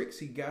tricks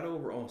he got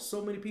over on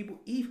so many people,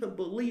 even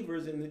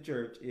believers in the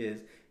church,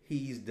 is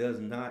he does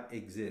not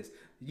exist.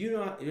 You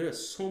know,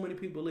 there's so many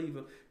people believe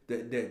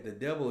that the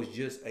devil is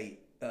just a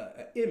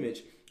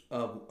image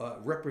of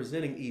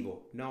representing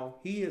evil. No,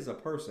 he is a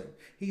person.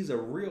 He's a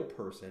real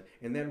person,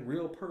 and that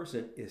real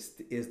person is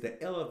the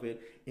elephant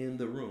in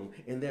the room,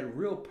 and that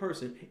real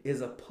person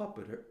is a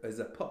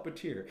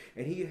puppeteer,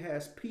 and he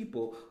has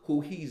people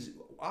who he's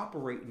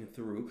operating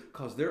through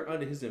because they're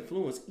under his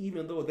influence,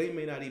 even though they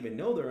may not even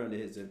know they're under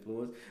his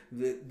influence.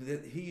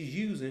 That he's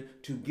using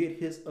to get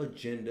his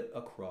agenda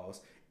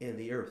across in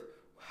the earth.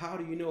 How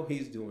do you know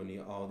he's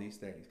doing all these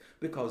things?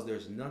 Because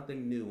there's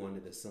nothing new under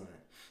the sun.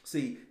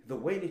 See, the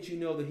way that you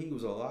know that he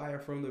was a liar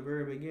from the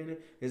very beginning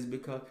is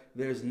because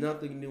there's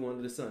nothing new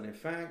under the sun. In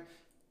fact,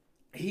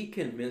 he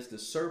convinced the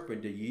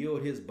serpent to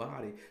yield his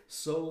body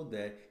so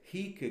that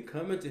he could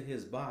come into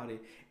his body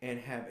and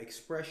have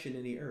expression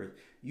in the earth.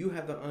 You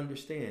have to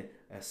understand,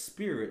 a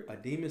spirit, a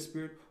demon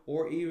spirit,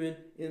 or even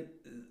in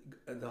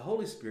the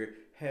Holy Spirit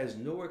has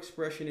no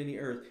expression in the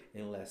earth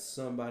unless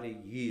somebody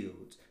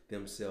yields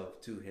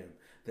themselves to him.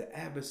 The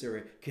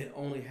adversary can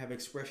only have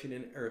expression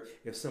in the earth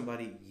if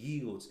somebody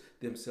yields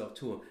themselves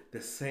to him. The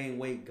same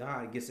way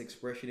God gets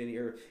expression in the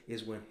earth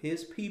is when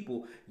his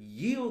people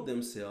yield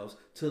themselves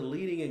to the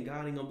leading and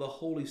guiding of the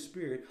Holy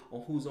Spirit,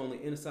 on who's on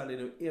the inside of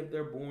them if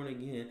they're born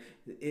again.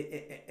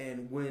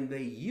 And when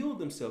they yield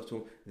themselves to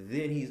him,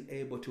 then he's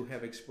able to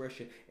have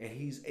expression, and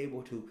he's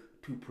able to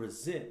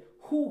present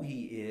who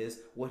he is,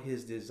 what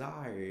his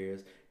desire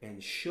is,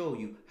 and show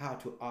you how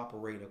to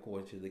operate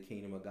according to the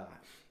kingdom of God.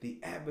 The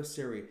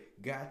adversary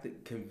got to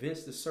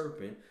convince the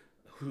serpent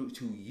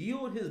to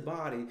yield his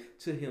body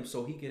to him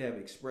so he could have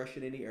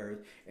expression in the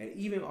earth. And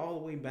even all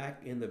the way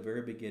back in the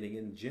very beginning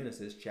in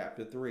Genesis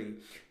chapter 3,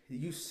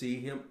 you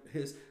see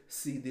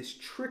see this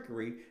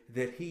trickery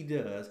that he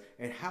does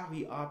and how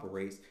he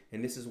operates.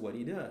 And this is what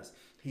he does.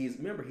 He's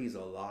a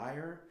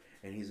liar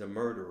and he's a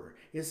murderer.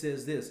 It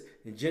says this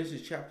in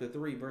Genesis chapter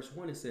 3, verse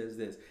 1. It says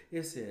this.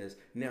 It says,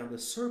 "Now the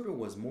serpent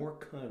was more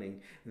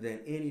cunning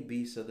than any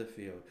beast of the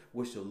field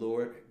which the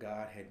Lord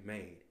God had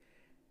made."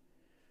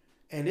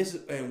 And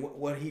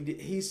what he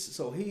did. He says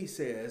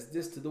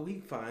this he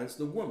finds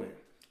the woman.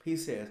 He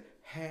says,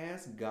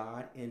 "Has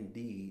God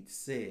indeed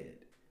said,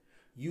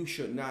 you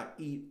should not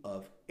eat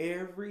of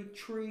every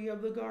tree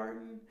of the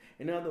garden?"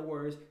 In other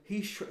words,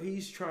 he's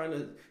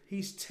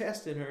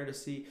testing her to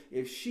see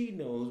if she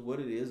knows what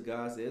it is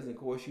God says. And of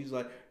course, she's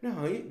like,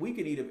 "No, we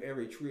can eat of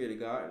every tree of the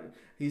garden."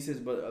 He says,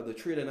 "But of the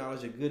tree of the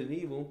knowledge of good and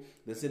evil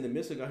that's in the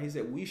midst of God," he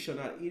said, "we shall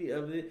not eat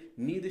of it,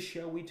 neither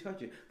shall we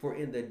touch it. For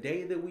in the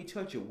day that we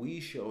touch it, we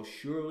shall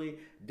surely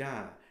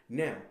die."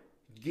 Now,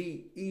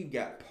 Eve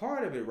got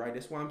part of it right.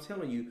 That's why I'm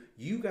telling you,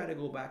 you got to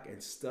go back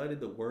and study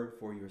the word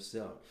for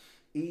yourself.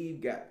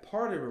 Eve got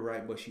part of it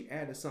right, but she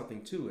added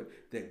something to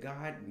it that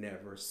God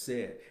never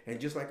said. And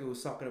just like it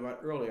was talking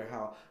about earlier,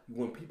 how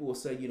when people will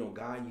say,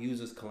 God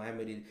uses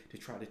calamity to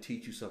try to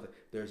teach you something,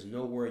 there's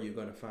nowhere you're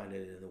going to find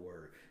it in the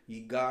word.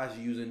 God's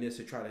using this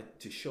to try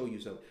to show you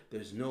something.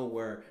 There's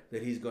nowhere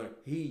that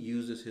he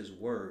uses his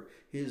word.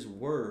 His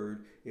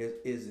word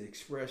is the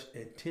express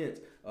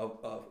intent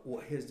of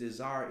what his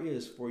desire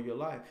is for your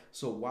life.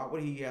 So why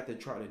would he have to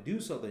try to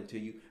do something to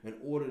you in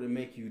order to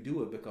make you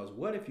do it? Because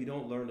what if you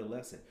don't learn the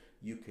lesson?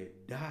 You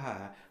could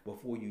die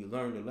before you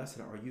learn the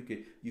lesson, or you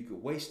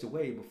could waste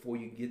away before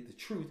you get the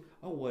truth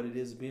of what it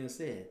is being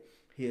said.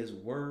 His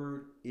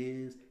word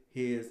is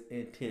his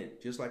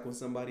intent. Just like when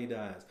somebody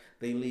dies,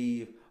 they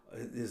leave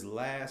his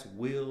last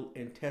will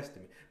and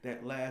testament.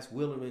 That last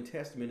will and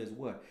testament is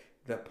what?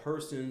 The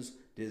person's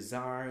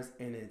desires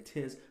and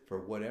intents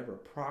for whatever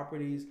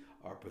properties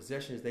or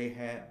possessions they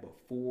had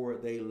before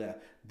they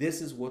left.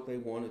 This is what they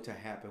wanted to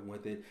happen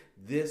with it.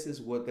 This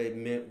is what they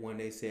meant when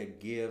they said,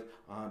 "Give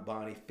Aunt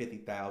Bonnie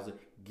 50,000,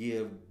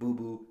 give Boo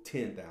Boo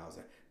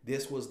 10,000."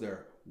 This was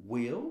their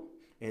will,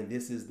 and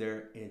this is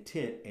their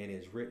intent, and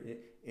it's written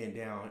and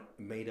down,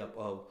 made up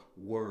of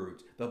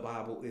words. The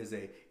Bible is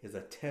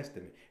a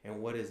testament.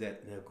 And what is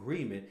that? An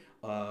agreement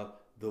of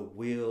the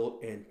will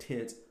and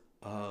intent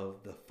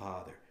of the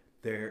Father.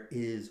 There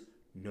is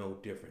no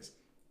difference.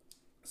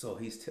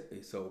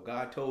 So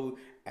God told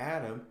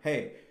Adam,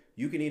 "Hey,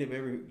 you can eat of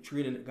every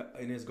tree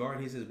in his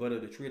garden." He says, "But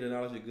of the tree of the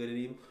knowledge of good and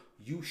evil,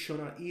 you shall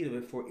not eat of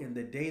it, for in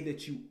the day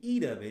that you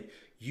eat of it,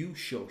 you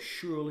shall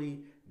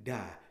surely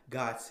die."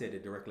 God said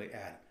it directly to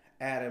Adam.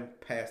 Adam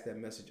passed that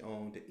message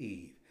on to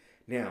Eve.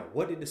 Now,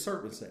 what did the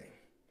serpent say?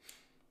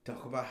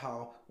 Talk about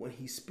how when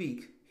he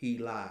speaks, he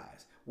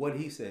lies. What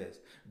he says.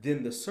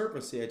 Then the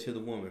serpent said to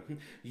the woman,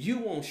 "You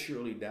won't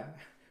surely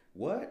die."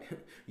 What?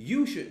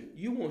 You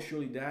won't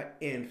surely die.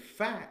 In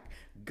fact,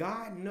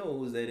 God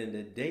knows that in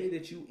the day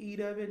that you eat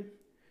of it,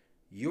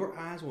 your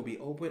eyes will be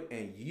open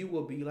and you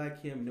will be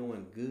like him,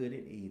 knowing good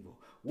and evil.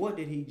 What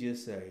did he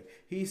just say?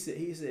 He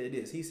said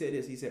this. He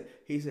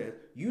said,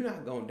 you're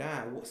not gonna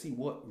die. See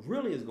what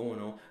really is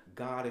going on.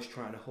 God is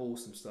trying to hold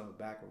some stuff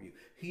back from you.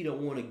 He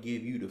don't want to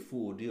give you the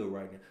full deal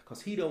right now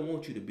because he don't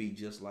want you to be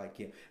just like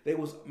him.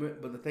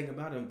 But the thing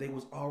about him, they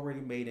was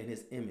already made in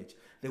his image.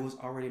 They was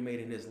already made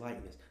in his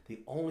likeness.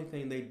 The only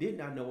thing they did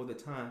not know at the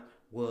time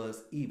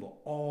was evil.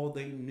 All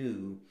they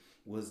knew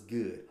was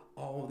good.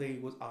 All they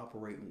was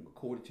operating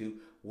according to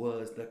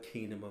was the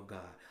kingdom of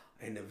God.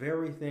 And the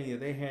very thing that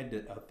they had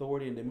the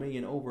authority and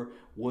dominion over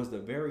was the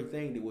very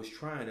thing that was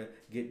trying to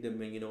get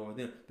dominion over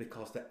them,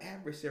 because the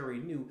adversary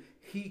knew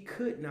he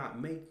could not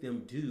make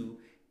them do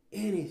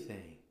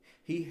anything.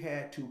 He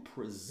had to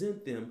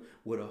present them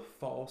with a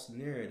false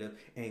narrative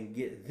and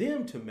get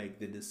them to make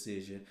the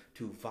decision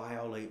to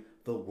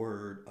violate the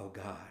word of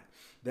God.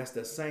 That's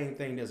the same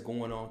thing that's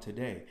going on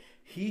today.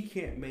 He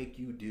can't make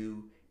you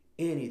do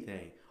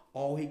anything.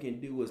 All he can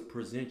do is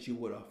present you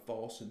with a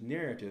false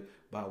narrative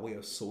by way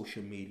of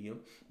social media,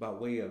 by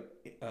way of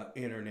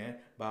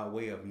internet, by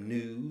way of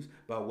news,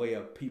 by way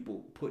of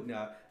people putting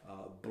out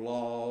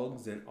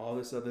blogs and all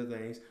this other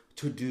things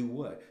to do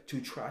what?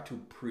 To try to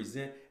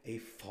present a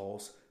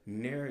false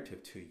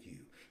narrative to you.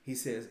 He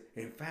says,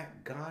 in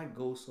fact, God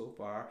goes so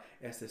far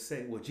as to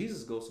say, well,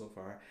 Jesus goes so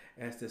far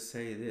as to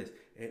say this.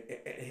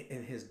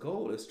 And his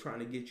goal is trying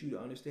to get you to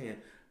understand,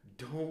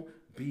 don't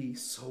be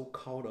so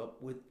caught up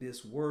with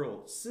this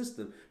world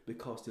system,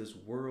 because this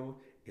world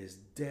is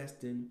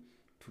destined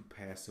to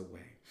pass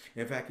away.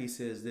 In fact, he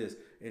says this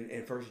in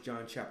 1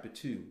 John chapter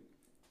 2.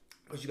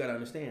 But you got to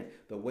understand,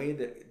 the way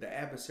that the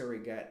adversary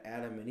got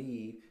Adam and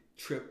Eve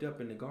tripped up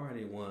in the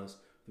garden was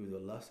through the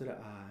lust of the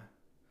eye,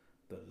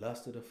 the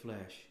lust of the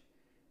flesh,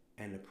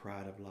 and the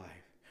pride of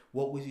life.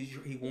 What was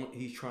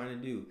he's trying to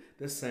do?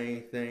 The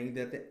same thing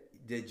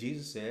that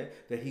Jesus said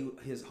that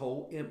his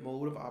whole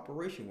mode of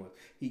operation was.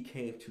 He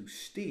came to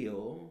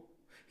steal.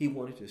 He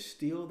wanted to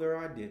steal their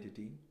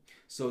identity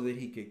so that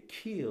he could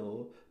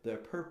kill their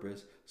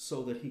purpose,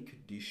 so that he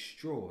could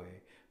destroy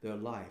their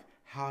life.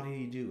 How did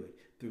he do it?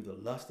 Through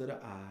the lust of the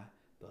eye,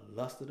 the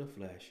lust of the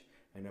flesh,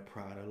 and the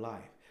pride of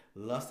life.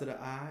 Lust of the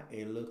eye,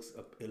 it looks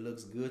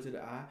good to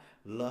the eye.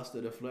 Lust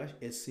of the flesh,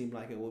 it seemed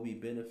like it will be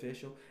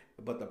beneficial.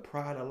 But the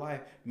pride of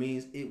life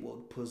means it will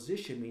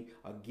position me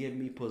or give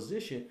me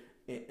position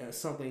in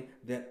something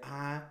that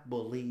I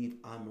believe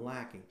I'm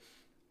lacking.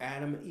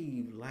 Adam and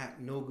Eve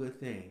lacked no good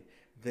thing.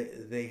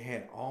 They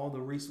had all the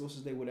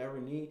resources they would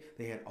ever need.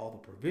 They had all the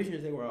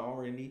provisions they would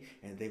already need,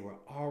 and they were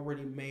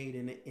already made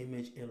in the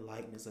image and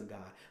likeness of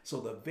God.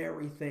 So the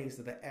very things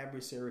that the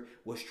adversary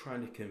was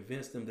trying to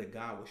convince them that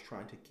God was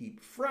trying to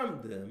keep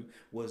from them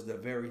was the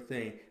very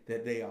thing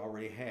that they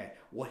already had.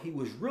 What he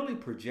was really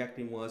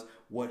projecting was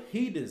what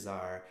he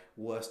desired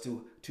was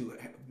to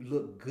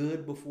look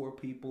good before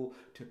people,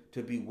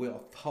 to be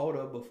well thought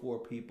of before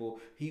people.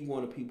 He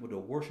wanted people to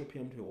worship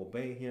him, to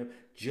obey him,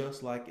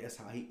 just like that's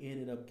how he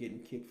ended up getting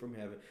kicked from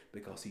heaven,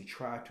 because he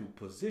tried to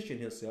position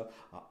himself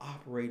or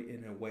operate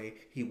in a way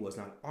he was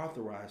not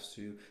authorized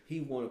to.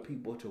 He wanted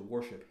people to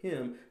worship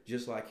him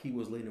just like he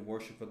was leading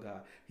worship for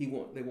God. He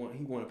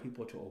wanted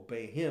people to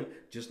obey him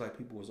just like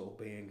people was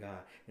obeying God,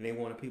 and they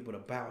wanted people to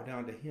bow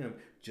down to him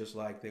just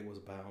like they was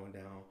bowing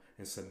down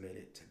and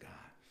submitted to God.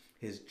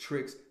 His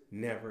tricks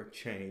never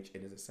change,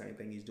 and it's the same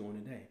thing he's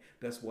doing today.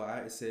 That's why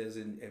it says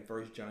in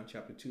 1 John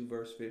chapter 2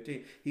 verse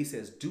 15, he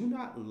says, do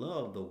not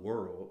love the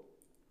world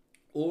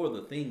or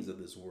the things of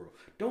this world.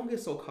 Don't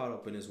get so caught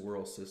up in this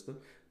world system.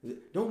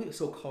 Don't get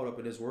so caught up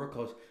in this world,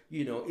 because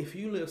if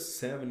you live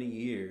 70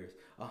 years,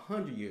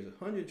 100 years,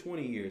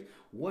 120 years,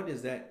 what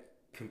is that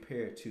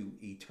compared to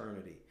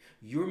eternity?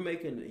 You're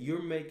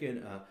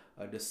making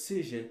a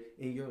decision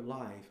in your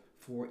life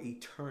for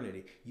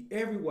eternity.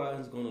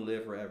 Everyone's going to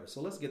live forever.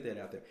 So let's get that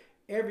out there.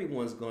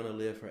 Everyone's going to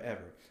live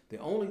forever. The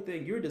only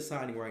thing you're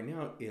deciding right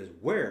now is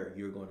where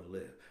you're going to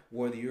live.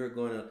 Whether you're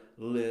going to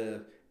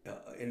live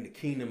in the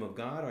kingdom of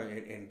God, or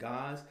in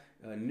God's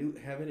new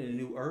heaven and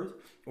new earth,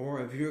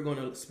 or if you're going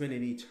to spend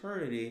an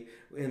eternity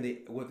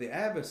with the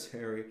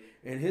adversary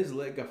in his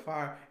lake of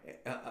fire,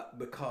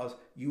 because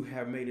you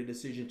have made a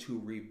decision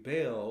to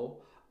rebel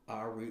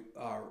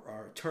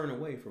or turn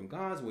away from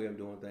God's way of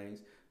doing things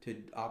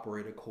to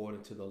operate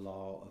according to the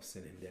law of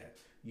sin and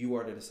death. You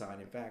are the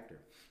deciding factor.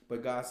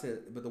 But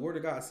the word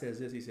of God says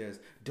this. He says,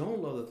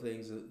 don't love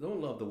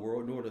the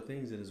world, nor the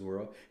things in this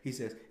world. He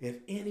says, if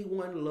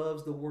anyone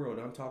loves the world,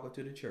 I'm talking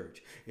to the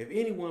church. If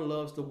anyone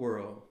loves the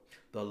world,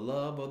 the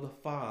love of the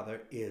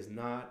Father is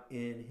not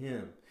in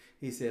him.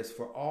 He says,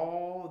 for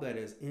all that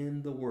is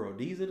in the world,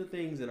 these are the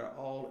things that are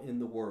all in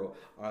the world,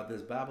 are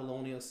this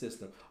Babylonian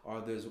system,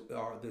 are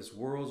this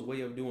world's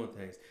way of doing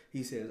things.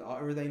 He says,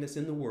 everything that's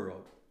in the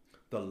world,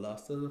 the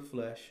lust of the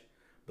flesh,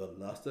 the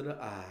lust of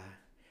the eye,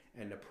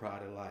 and the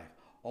pride of life.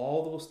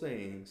 All those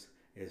things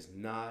is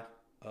not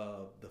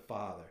of the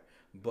Father,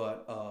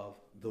 but of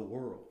the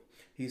world.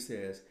 He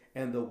says,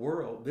 and the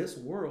world, this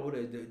world,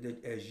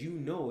 as you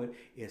know it,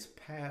 is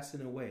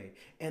passing away,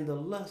 and the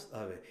lust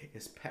of it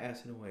is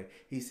passing away.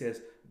 He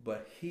says,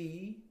 but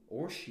he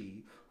or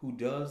she who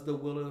does the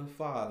will of the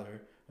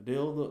Father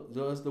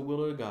does the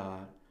will of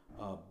God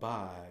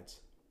abides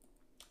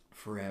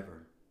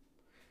forever.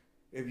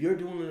 If you're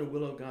doing the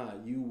will of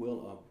God, you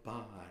will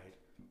abide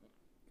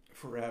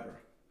forever.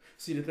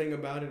 See, the thing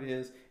about it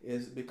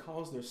is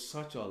because there's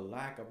such a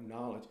lack of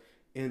knowledge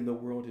in the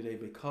world today,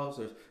 because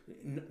there's,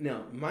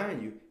 now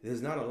mind you,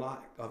 there's not a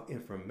lack of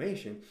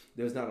information,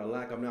 there's not a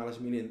lack of knowledge,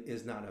 meaning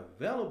it's not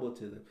available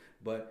to them,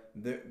 but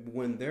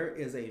when there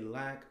is a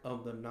lack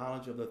of the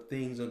knowledge of the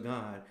things of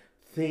God,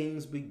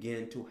 things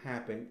begin to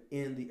happen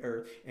in the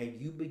earth, and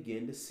you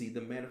begin to see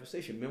the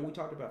manifestation. Remember, we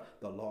talked about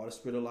the law of the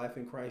spirit of life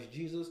in Christ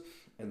Jesus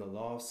and the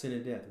law of sin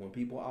and death. When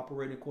people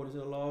operate according to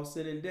the law of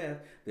sin and death,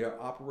 they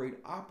operate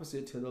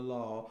opposite to the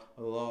law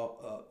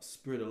of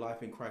spirit of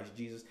life in Christ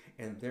Jesus,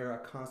 and there are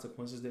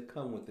consequences that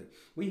come with it.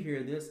 We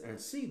hear this and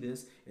see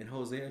this in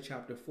Hosea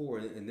chapter 4,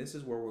 and this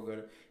is where we're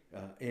going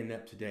to end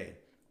up today.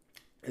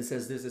 It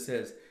says this, it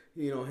says,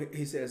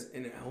 he says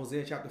in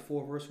Hosea chapter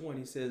 4, verse 1,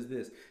 he says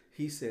this.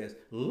 He says,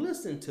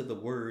 listen to the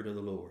word of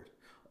the Lord,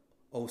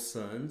 O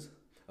sons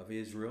of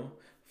Israel,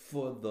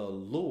 for the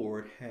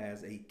Lord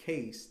has a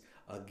case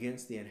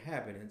against the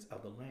inhabitants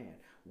of the land.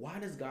 Why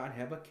does God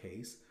have a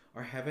case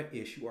or have an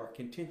issue or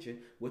contention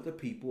with the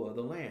people of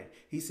the land?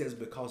 He says,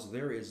 because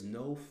there is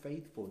no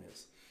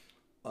faithfulness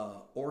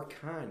or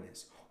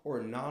kindness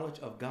or knowledge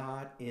of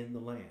God in the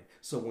land.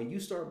 So when you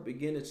stop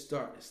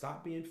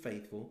being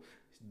faithful,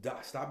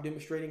 stop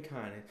demonstrating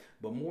kindness,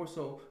 but more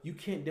so, you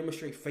can't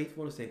demonstrate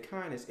faithfulness and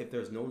kindness if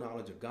there's no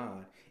knowledge of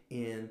God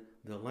in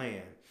the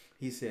land.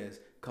 He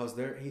says,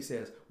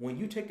 when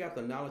you take out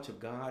the knowledge of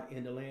God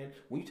in the land,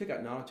 when you take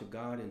out knowledge of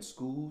God in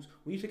schools,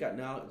 when you take out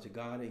knowledge of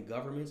God in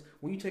governments,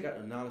 when you take out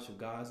the knowledge of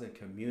God in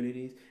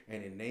communities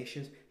and in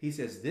nations, he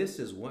says, this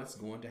is what's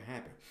going to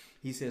happen.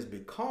 He says,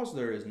 because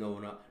there is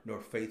no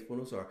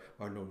faithfulness or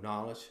no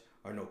knowledge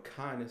or no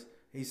kindness,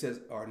 he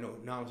says, or no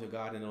knowledge of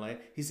God in the land.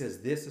 He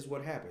says, this is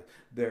what happens.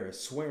 There are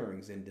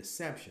swearings and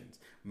deceptions,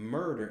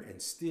 murder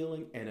and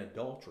stealing and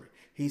adultery.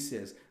 He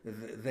says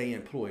they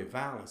employ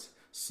violence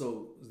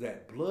so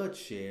that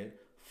bloodshed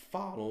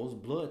follows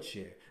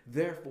bloodshed.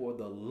 Therefore,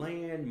 the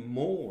land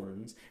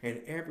mourns,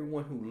 and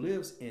everyone who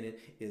lives in it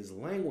is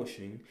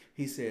languishing.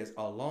 He says,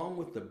 along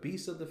with the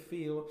beasts of the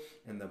field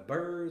and the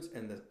birds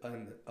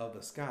of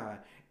the sky,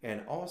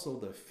 and also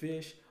the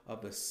fish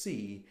of the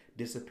sea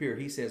disappear.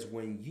 He says,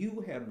 when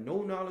you have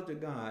no knowledge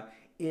of God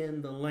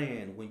in the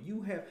land, when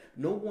you have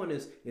no one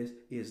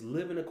is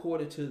living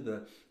according to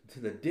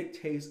the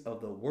dictates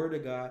of the word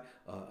of God,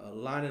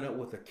 lining up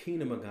with the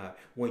kingdom of God,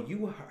 when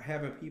you are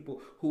having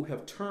people who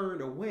have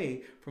turned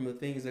away from the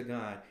things of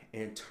God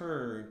and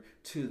turned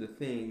to the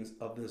things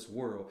of this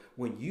world,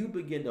 when you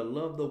begin to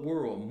love the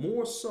world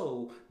more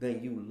so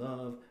than you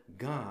love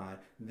God,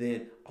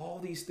 then all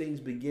these things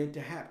begin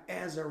to happen.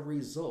 As a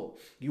result,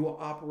 you are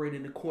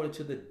operating according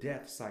to the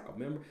death cycle.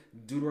 Remember,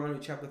 Deuteronomy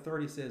chapter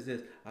 30 says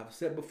this, I've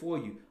said before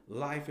you,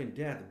 life and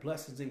death,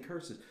 blessings and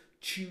curses.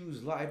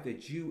 Choose life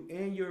that you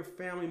and your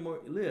family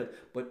might live.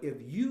 But if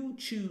you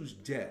choose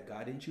death,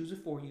 God didn't choose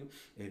it for you.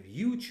 If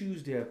you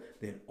choose death,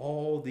 then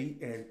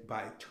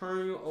by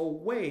turning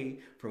away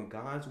from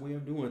God's way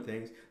of doing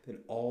things, then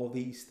all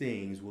these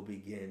things will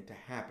begin to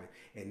happen.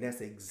 And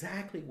that's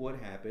exactly what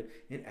happened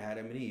in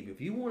Adam and Eve.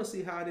 If you want to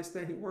see how this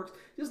thing works,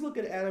 just look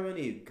at Adam and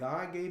Eve.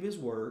 God gave his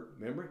word.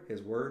 Remember,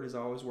 his word is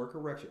always word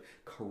correction.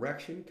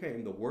 Correction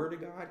came. The word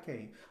of God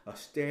came. A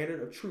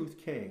standard of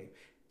truth came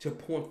to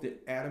point the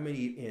Adam and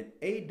Eve in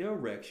a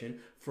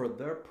direction for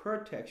their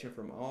protection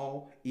from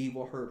all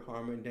evil, hurt,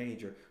 harm, and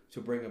danger,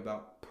 to bring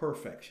about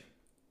perfection.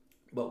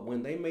 But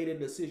when they made a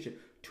decision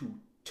to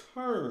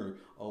turn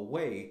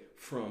away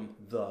from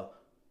the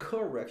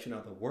correction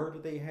of the word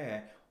that they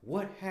had,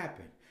 what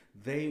happened?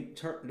 They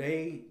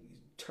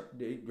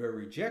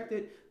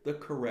rejected the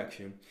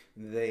correction.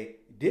 They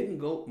didn't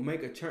go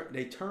make a turn.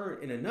 They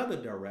turned in another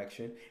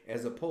direction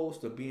as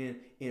opposed to being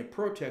in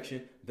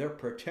protection. Their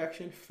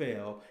protection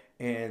fell,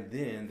 and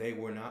then they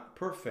were not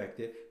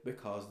perfected,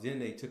 because then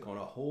they took on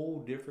a whole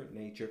different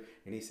nature.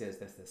 And he says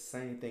that's the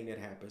same thing that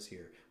happens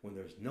here. When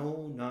there's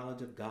no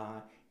knowledge of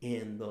God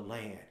in the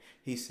land,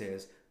 he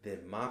says, then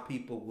my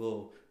people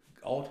will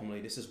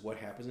ultimately, this is what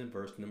happens in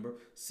verse number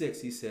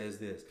 6. He says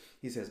this.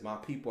 He says, my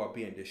people are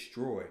being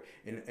destroyed.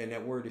 And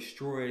that word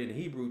destroyed in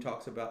Hebrew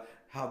talks about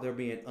how they're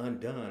being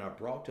undone or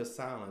brought to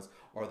silence,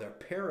 or they're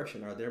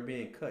perishing, or they're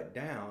being cut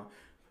down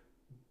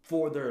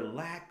for their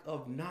lack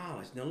of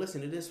knowledge. Now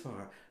listen to this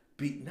part.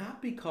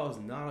 Not because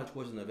knowledge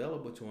wasn't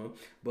available to them,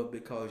 but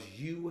because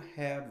you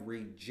have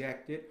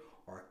rejected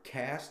or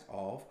cast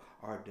off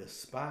or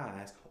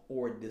despised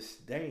or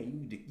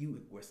disdained.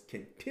 You was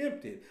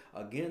contempted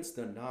against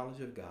the knowledge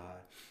of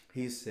God.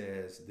 He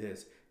says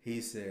this.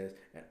 He says,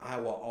 and I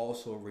will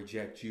also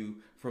reject you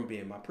from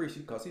being my priest,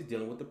 because he's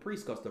dealing with the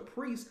priests, because the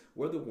priests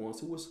were the ones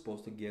who were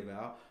supposed to give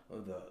out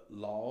the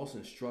laws,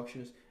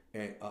 instructions,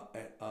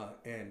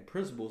 and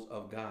principles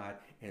of God,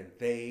 and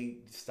they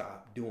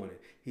stopped doing it.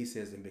 He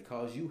says, and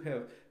because you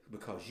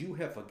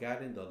have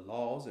forgotten the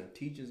laws and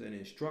teachings and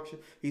instruction,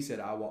 he said,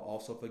 I will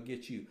also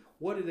forget you.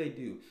 What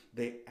do?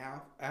 They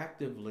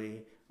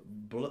actively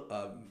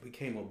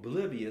became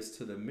oblivious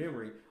to the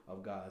memory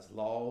of God's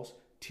laws,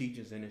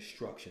 teachings, and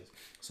instructions.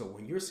 So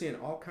when you're seeing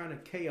all kind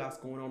of chaos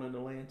going on in the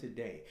land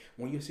today,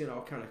 when you're seeing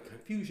all kind of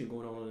confusion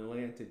going on in the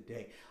land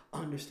today,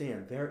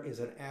 understand there is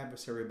an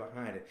adversary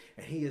behind it,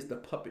 and he is the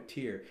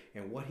puppeteer.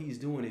 And what he's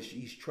doing is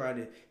he's trying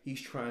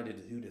to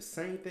do the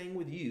same thing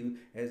with you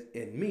as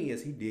and me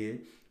as he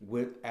did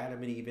with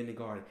Adam and Eve in the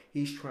garden.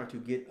 He's trying to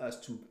get us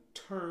to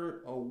turn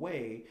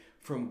away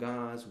from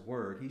God's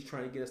word. He's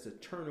trying to get us to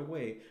turn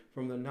away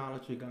from the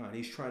knowledge of God.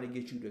 He's trying to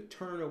get you to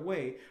turn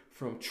away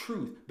from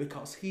truth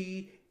because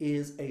he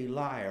is a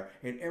liar.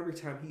 And every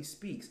time he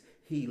speaks,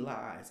 he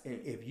lies.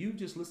 And if you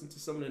just listen to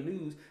some of the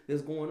news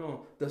that's going on,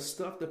 the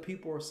stuff that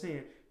people are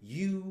saying,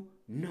 you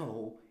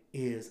know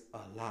is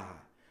a lie.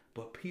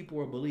 But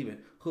people are believing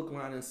hook,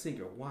 line, and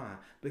sinker. Why?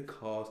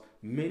 Because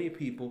many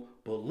people,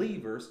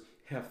 believers,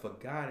 have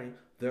forgotten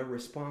their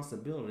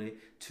responsibility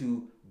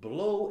to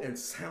blow and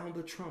sound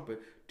the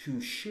trumpet, to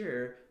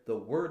share the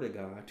word of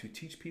God, to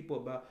teach people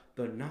about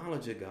the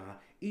knowledge of God.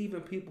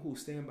 Even people who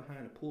stand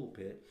behind the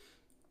pulpit,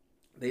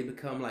 they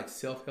become like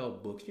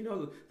self-help books. You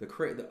know,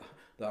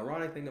 the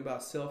ironic thing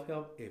about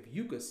self-help, if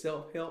you could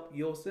self-help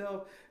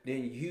yourself,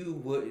 then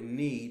you wouldn't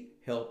need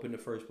help in the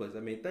first place.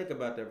 I mean, think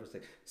about that for a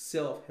second.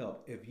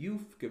 Self-help. If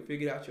you could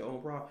figure out your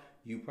own problem,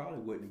 you probably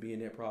wouldn't be in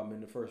that problem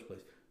in the first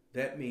place.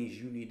 That means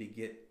you need to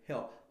get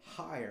help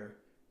higher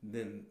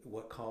than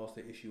what caused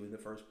the issue in the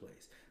first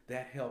place.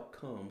 That help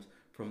comes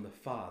from the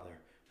Father,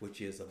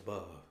 which is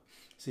above.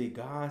 See,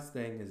 God's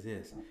thing is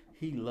this.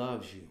 He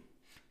loves you.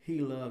 He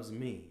loves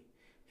me.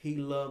 He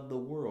loved the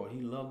world.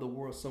 He loved the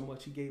world so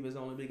much he gave his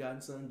only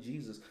begotten son,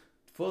 Jesus,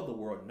 for the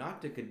world,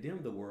 not to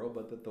condemn the world,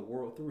 but that the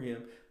world through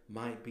him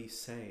might be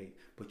saved.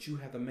 But you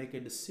have to make a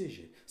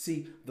decision.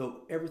 See,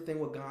 everything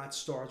with God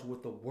starts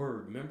with the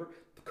word. Remember,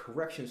 the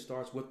correction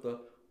starts with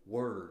the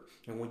word.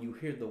 And when you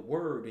hear the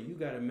word, then you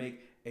got to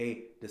make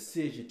a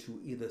decision to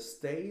either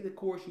stay the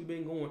course you've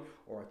been going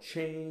or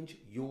change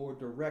your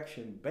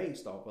direction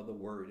based off of the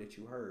word that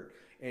you heard.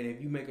 And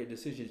if you make a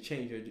decision to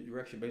change your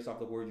direction based off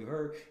the word you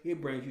heard,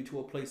 it brings you to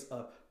a place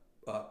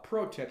of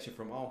protection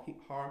from all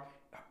harm,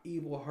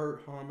 evil,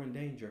 hurt, harm, and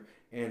danger,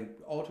 and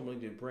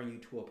ultimately to bring you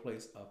to a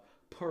place of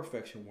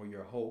perfection where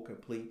you're whole,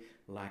 complete,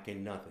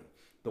 lacking nothing.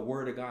 The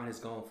word of God has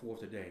gone forth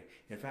today.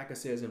 In fact, it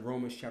says in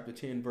Romans chapter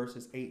 10,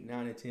 verses 8,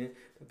 9, and 10,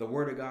 that the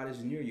word of God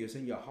is near you. It's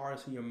in your heart,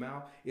 it's in your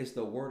mouth. It's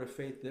the word of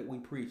faith that we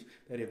preach.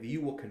 That if you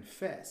will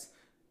confess,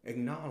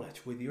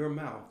 acknowledge with your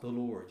mouth the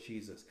Lord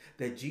Jesus,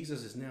 that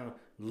Jesus is now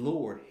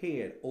Lord,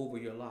 head over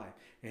your life.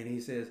 And he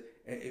says,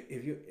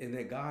 and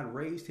that God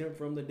raised him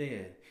from the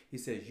dead. He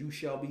says, you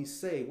shall be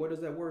saved. What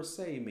does that word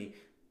save mean?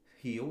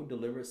 Healed,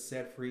 delivered,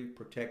 set free,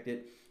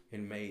 protected,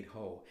 and made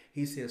whole.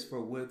 He says,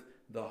 for with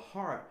the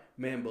heart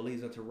man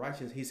believes unto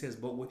righteousness. He says,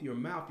 but with your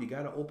mouth, you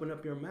got to open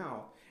up your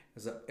mouth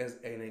as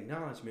an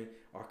acknowledgement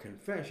or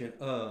confession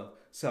of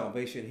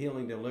salvation,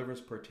 healing,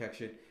 deliverance,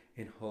 protection,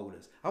 and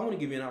wholeness. I want to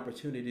give you an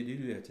opportunity to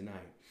do that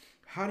tonight.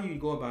 How do you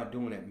go about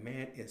doing that?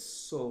 Man, it's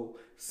so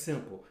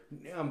simple.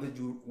 Now that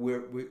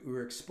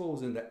we're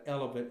exposing the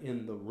elephant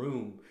in the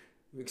room.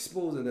 We're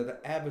exposing that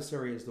the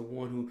adversary is the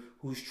one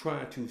who's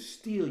trying to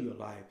steal your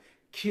life,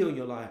 kill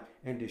your life,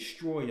 and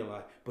destroy your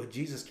life. But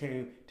Jesus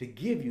came to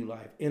give you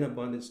life in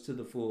abundance to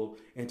the full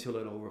until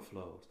it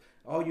overflows.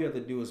 All you have to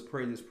do is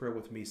pray this prayer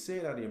with me. Say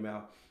it out of your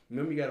mouth.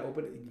 Remember, you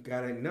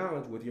got to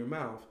acknowledge with your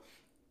mouth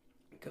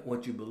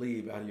what you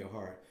believe out of your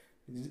heart.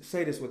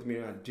 Say this with me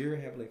now. Dear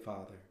Heavenly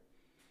Father,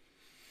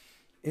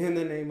 in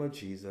the name of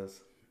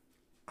Jesus,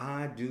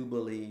 I do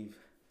believe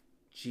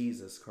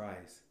Jesus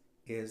Christ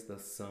is the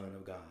Son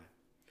of God.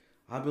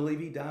 I believe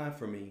he died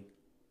for me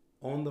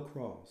on the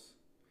cross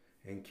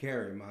and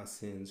carried my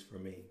sins for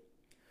me.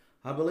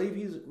 I believe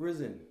he's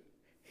risen.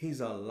 He's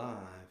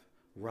alive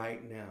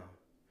right now.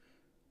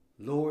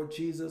 Lord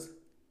Jesus,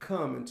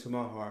 come into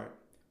my heart.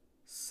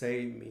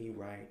 Save me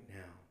right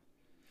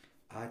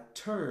now. I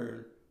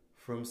turn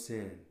from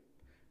sin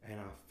and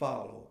I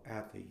follow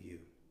after you.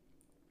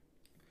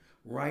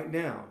 Right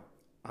now,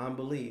 I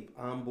believe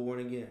I'm born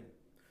again.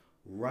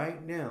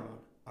 Right now,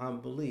 I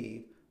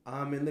believe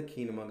I'm in the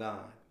kingdom of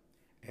God.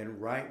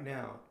 And right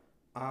now,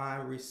 I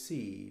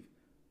receive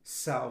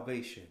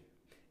salvation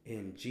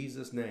in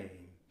Jesus'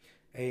 name.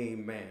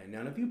 Amen.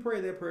 Now, if you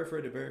pray that prayer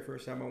for the very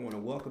first time, I want to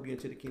welcome you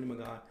into the kingdom of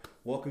God,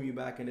 welcome you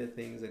back into the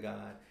things of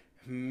God.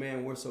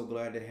 Man, we're so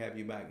glad to have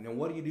you back. Now,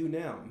 what do you do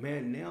now?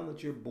 Man, now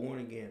that you're born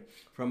again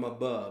from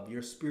above,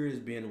 your spirit is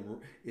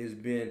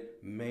been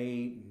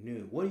made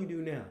new. What do you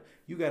do now?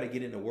 You got to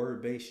get in a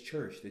word-based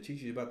church that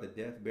teaches you about the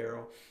death,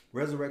 burial,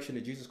 resurrection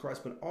of Jesus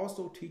Christ, but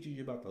also teaches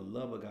you about the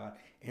love of God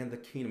and the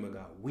kingdom of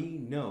God. We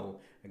know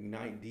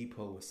Ignite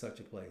Depot is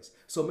such a place.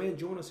 So, man,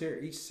 join us here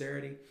each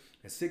Saturday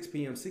at 6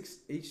 p.m.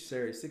 Each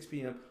Saturday, 6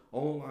 p.m.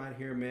 online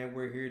here, man.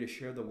 We're here to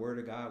share the word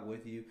of God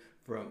with you.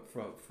 from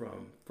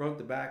front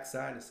to back,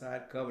 side to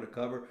side, cover to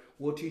cover.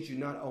 We'll teach you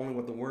not only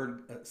what the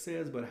word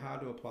says, but how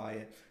to apply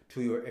it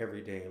to your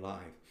everyday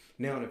life.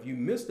 Now, if you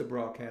missed the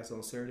broadcast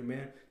on Saturday,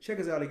 man, check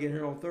us out again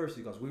here on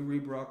Thursday, because we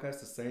rebroadcast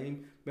the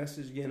same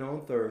message again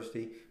on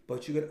Thursday.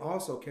 But you can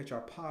also catch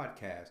our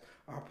podcast.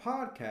 Our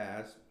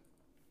podcast,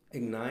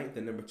 Ignite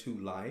the number 2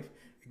 Life.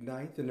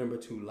 Ignite the number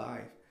 2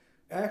 Life.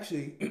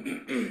 Actually,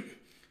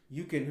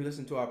 you can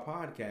listen to our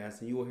podcast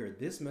and you will hear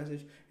this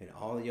message and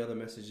all the other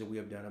messages that we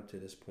have done up to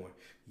this point.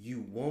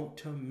 You want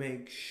to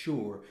make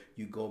sure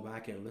you go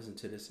back and listen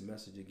to this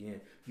message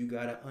again. You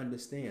got to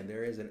understand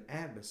there is an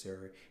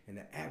adversary, and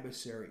the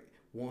adversary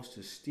wants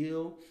to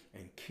steal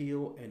and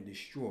kill and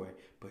destroy.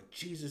 But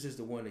Jesus is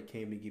the one that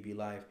came to give you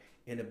life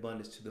in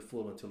abundance to the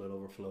full until it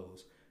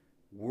overflows.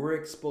 We're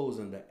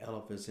exposing the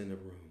elephants in the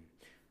room.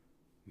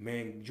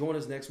 Man, join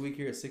us next week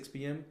here at 6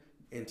 p.m.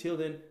 Until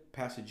then,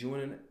 Pastor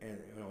Jordan and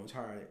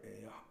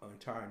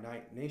entire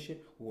Night Nation,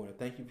 we want to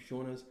thank you for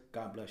joining us.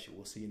 God bless you.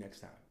 We'll see you next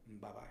time.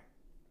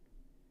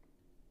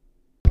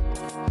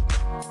 Bye-bye.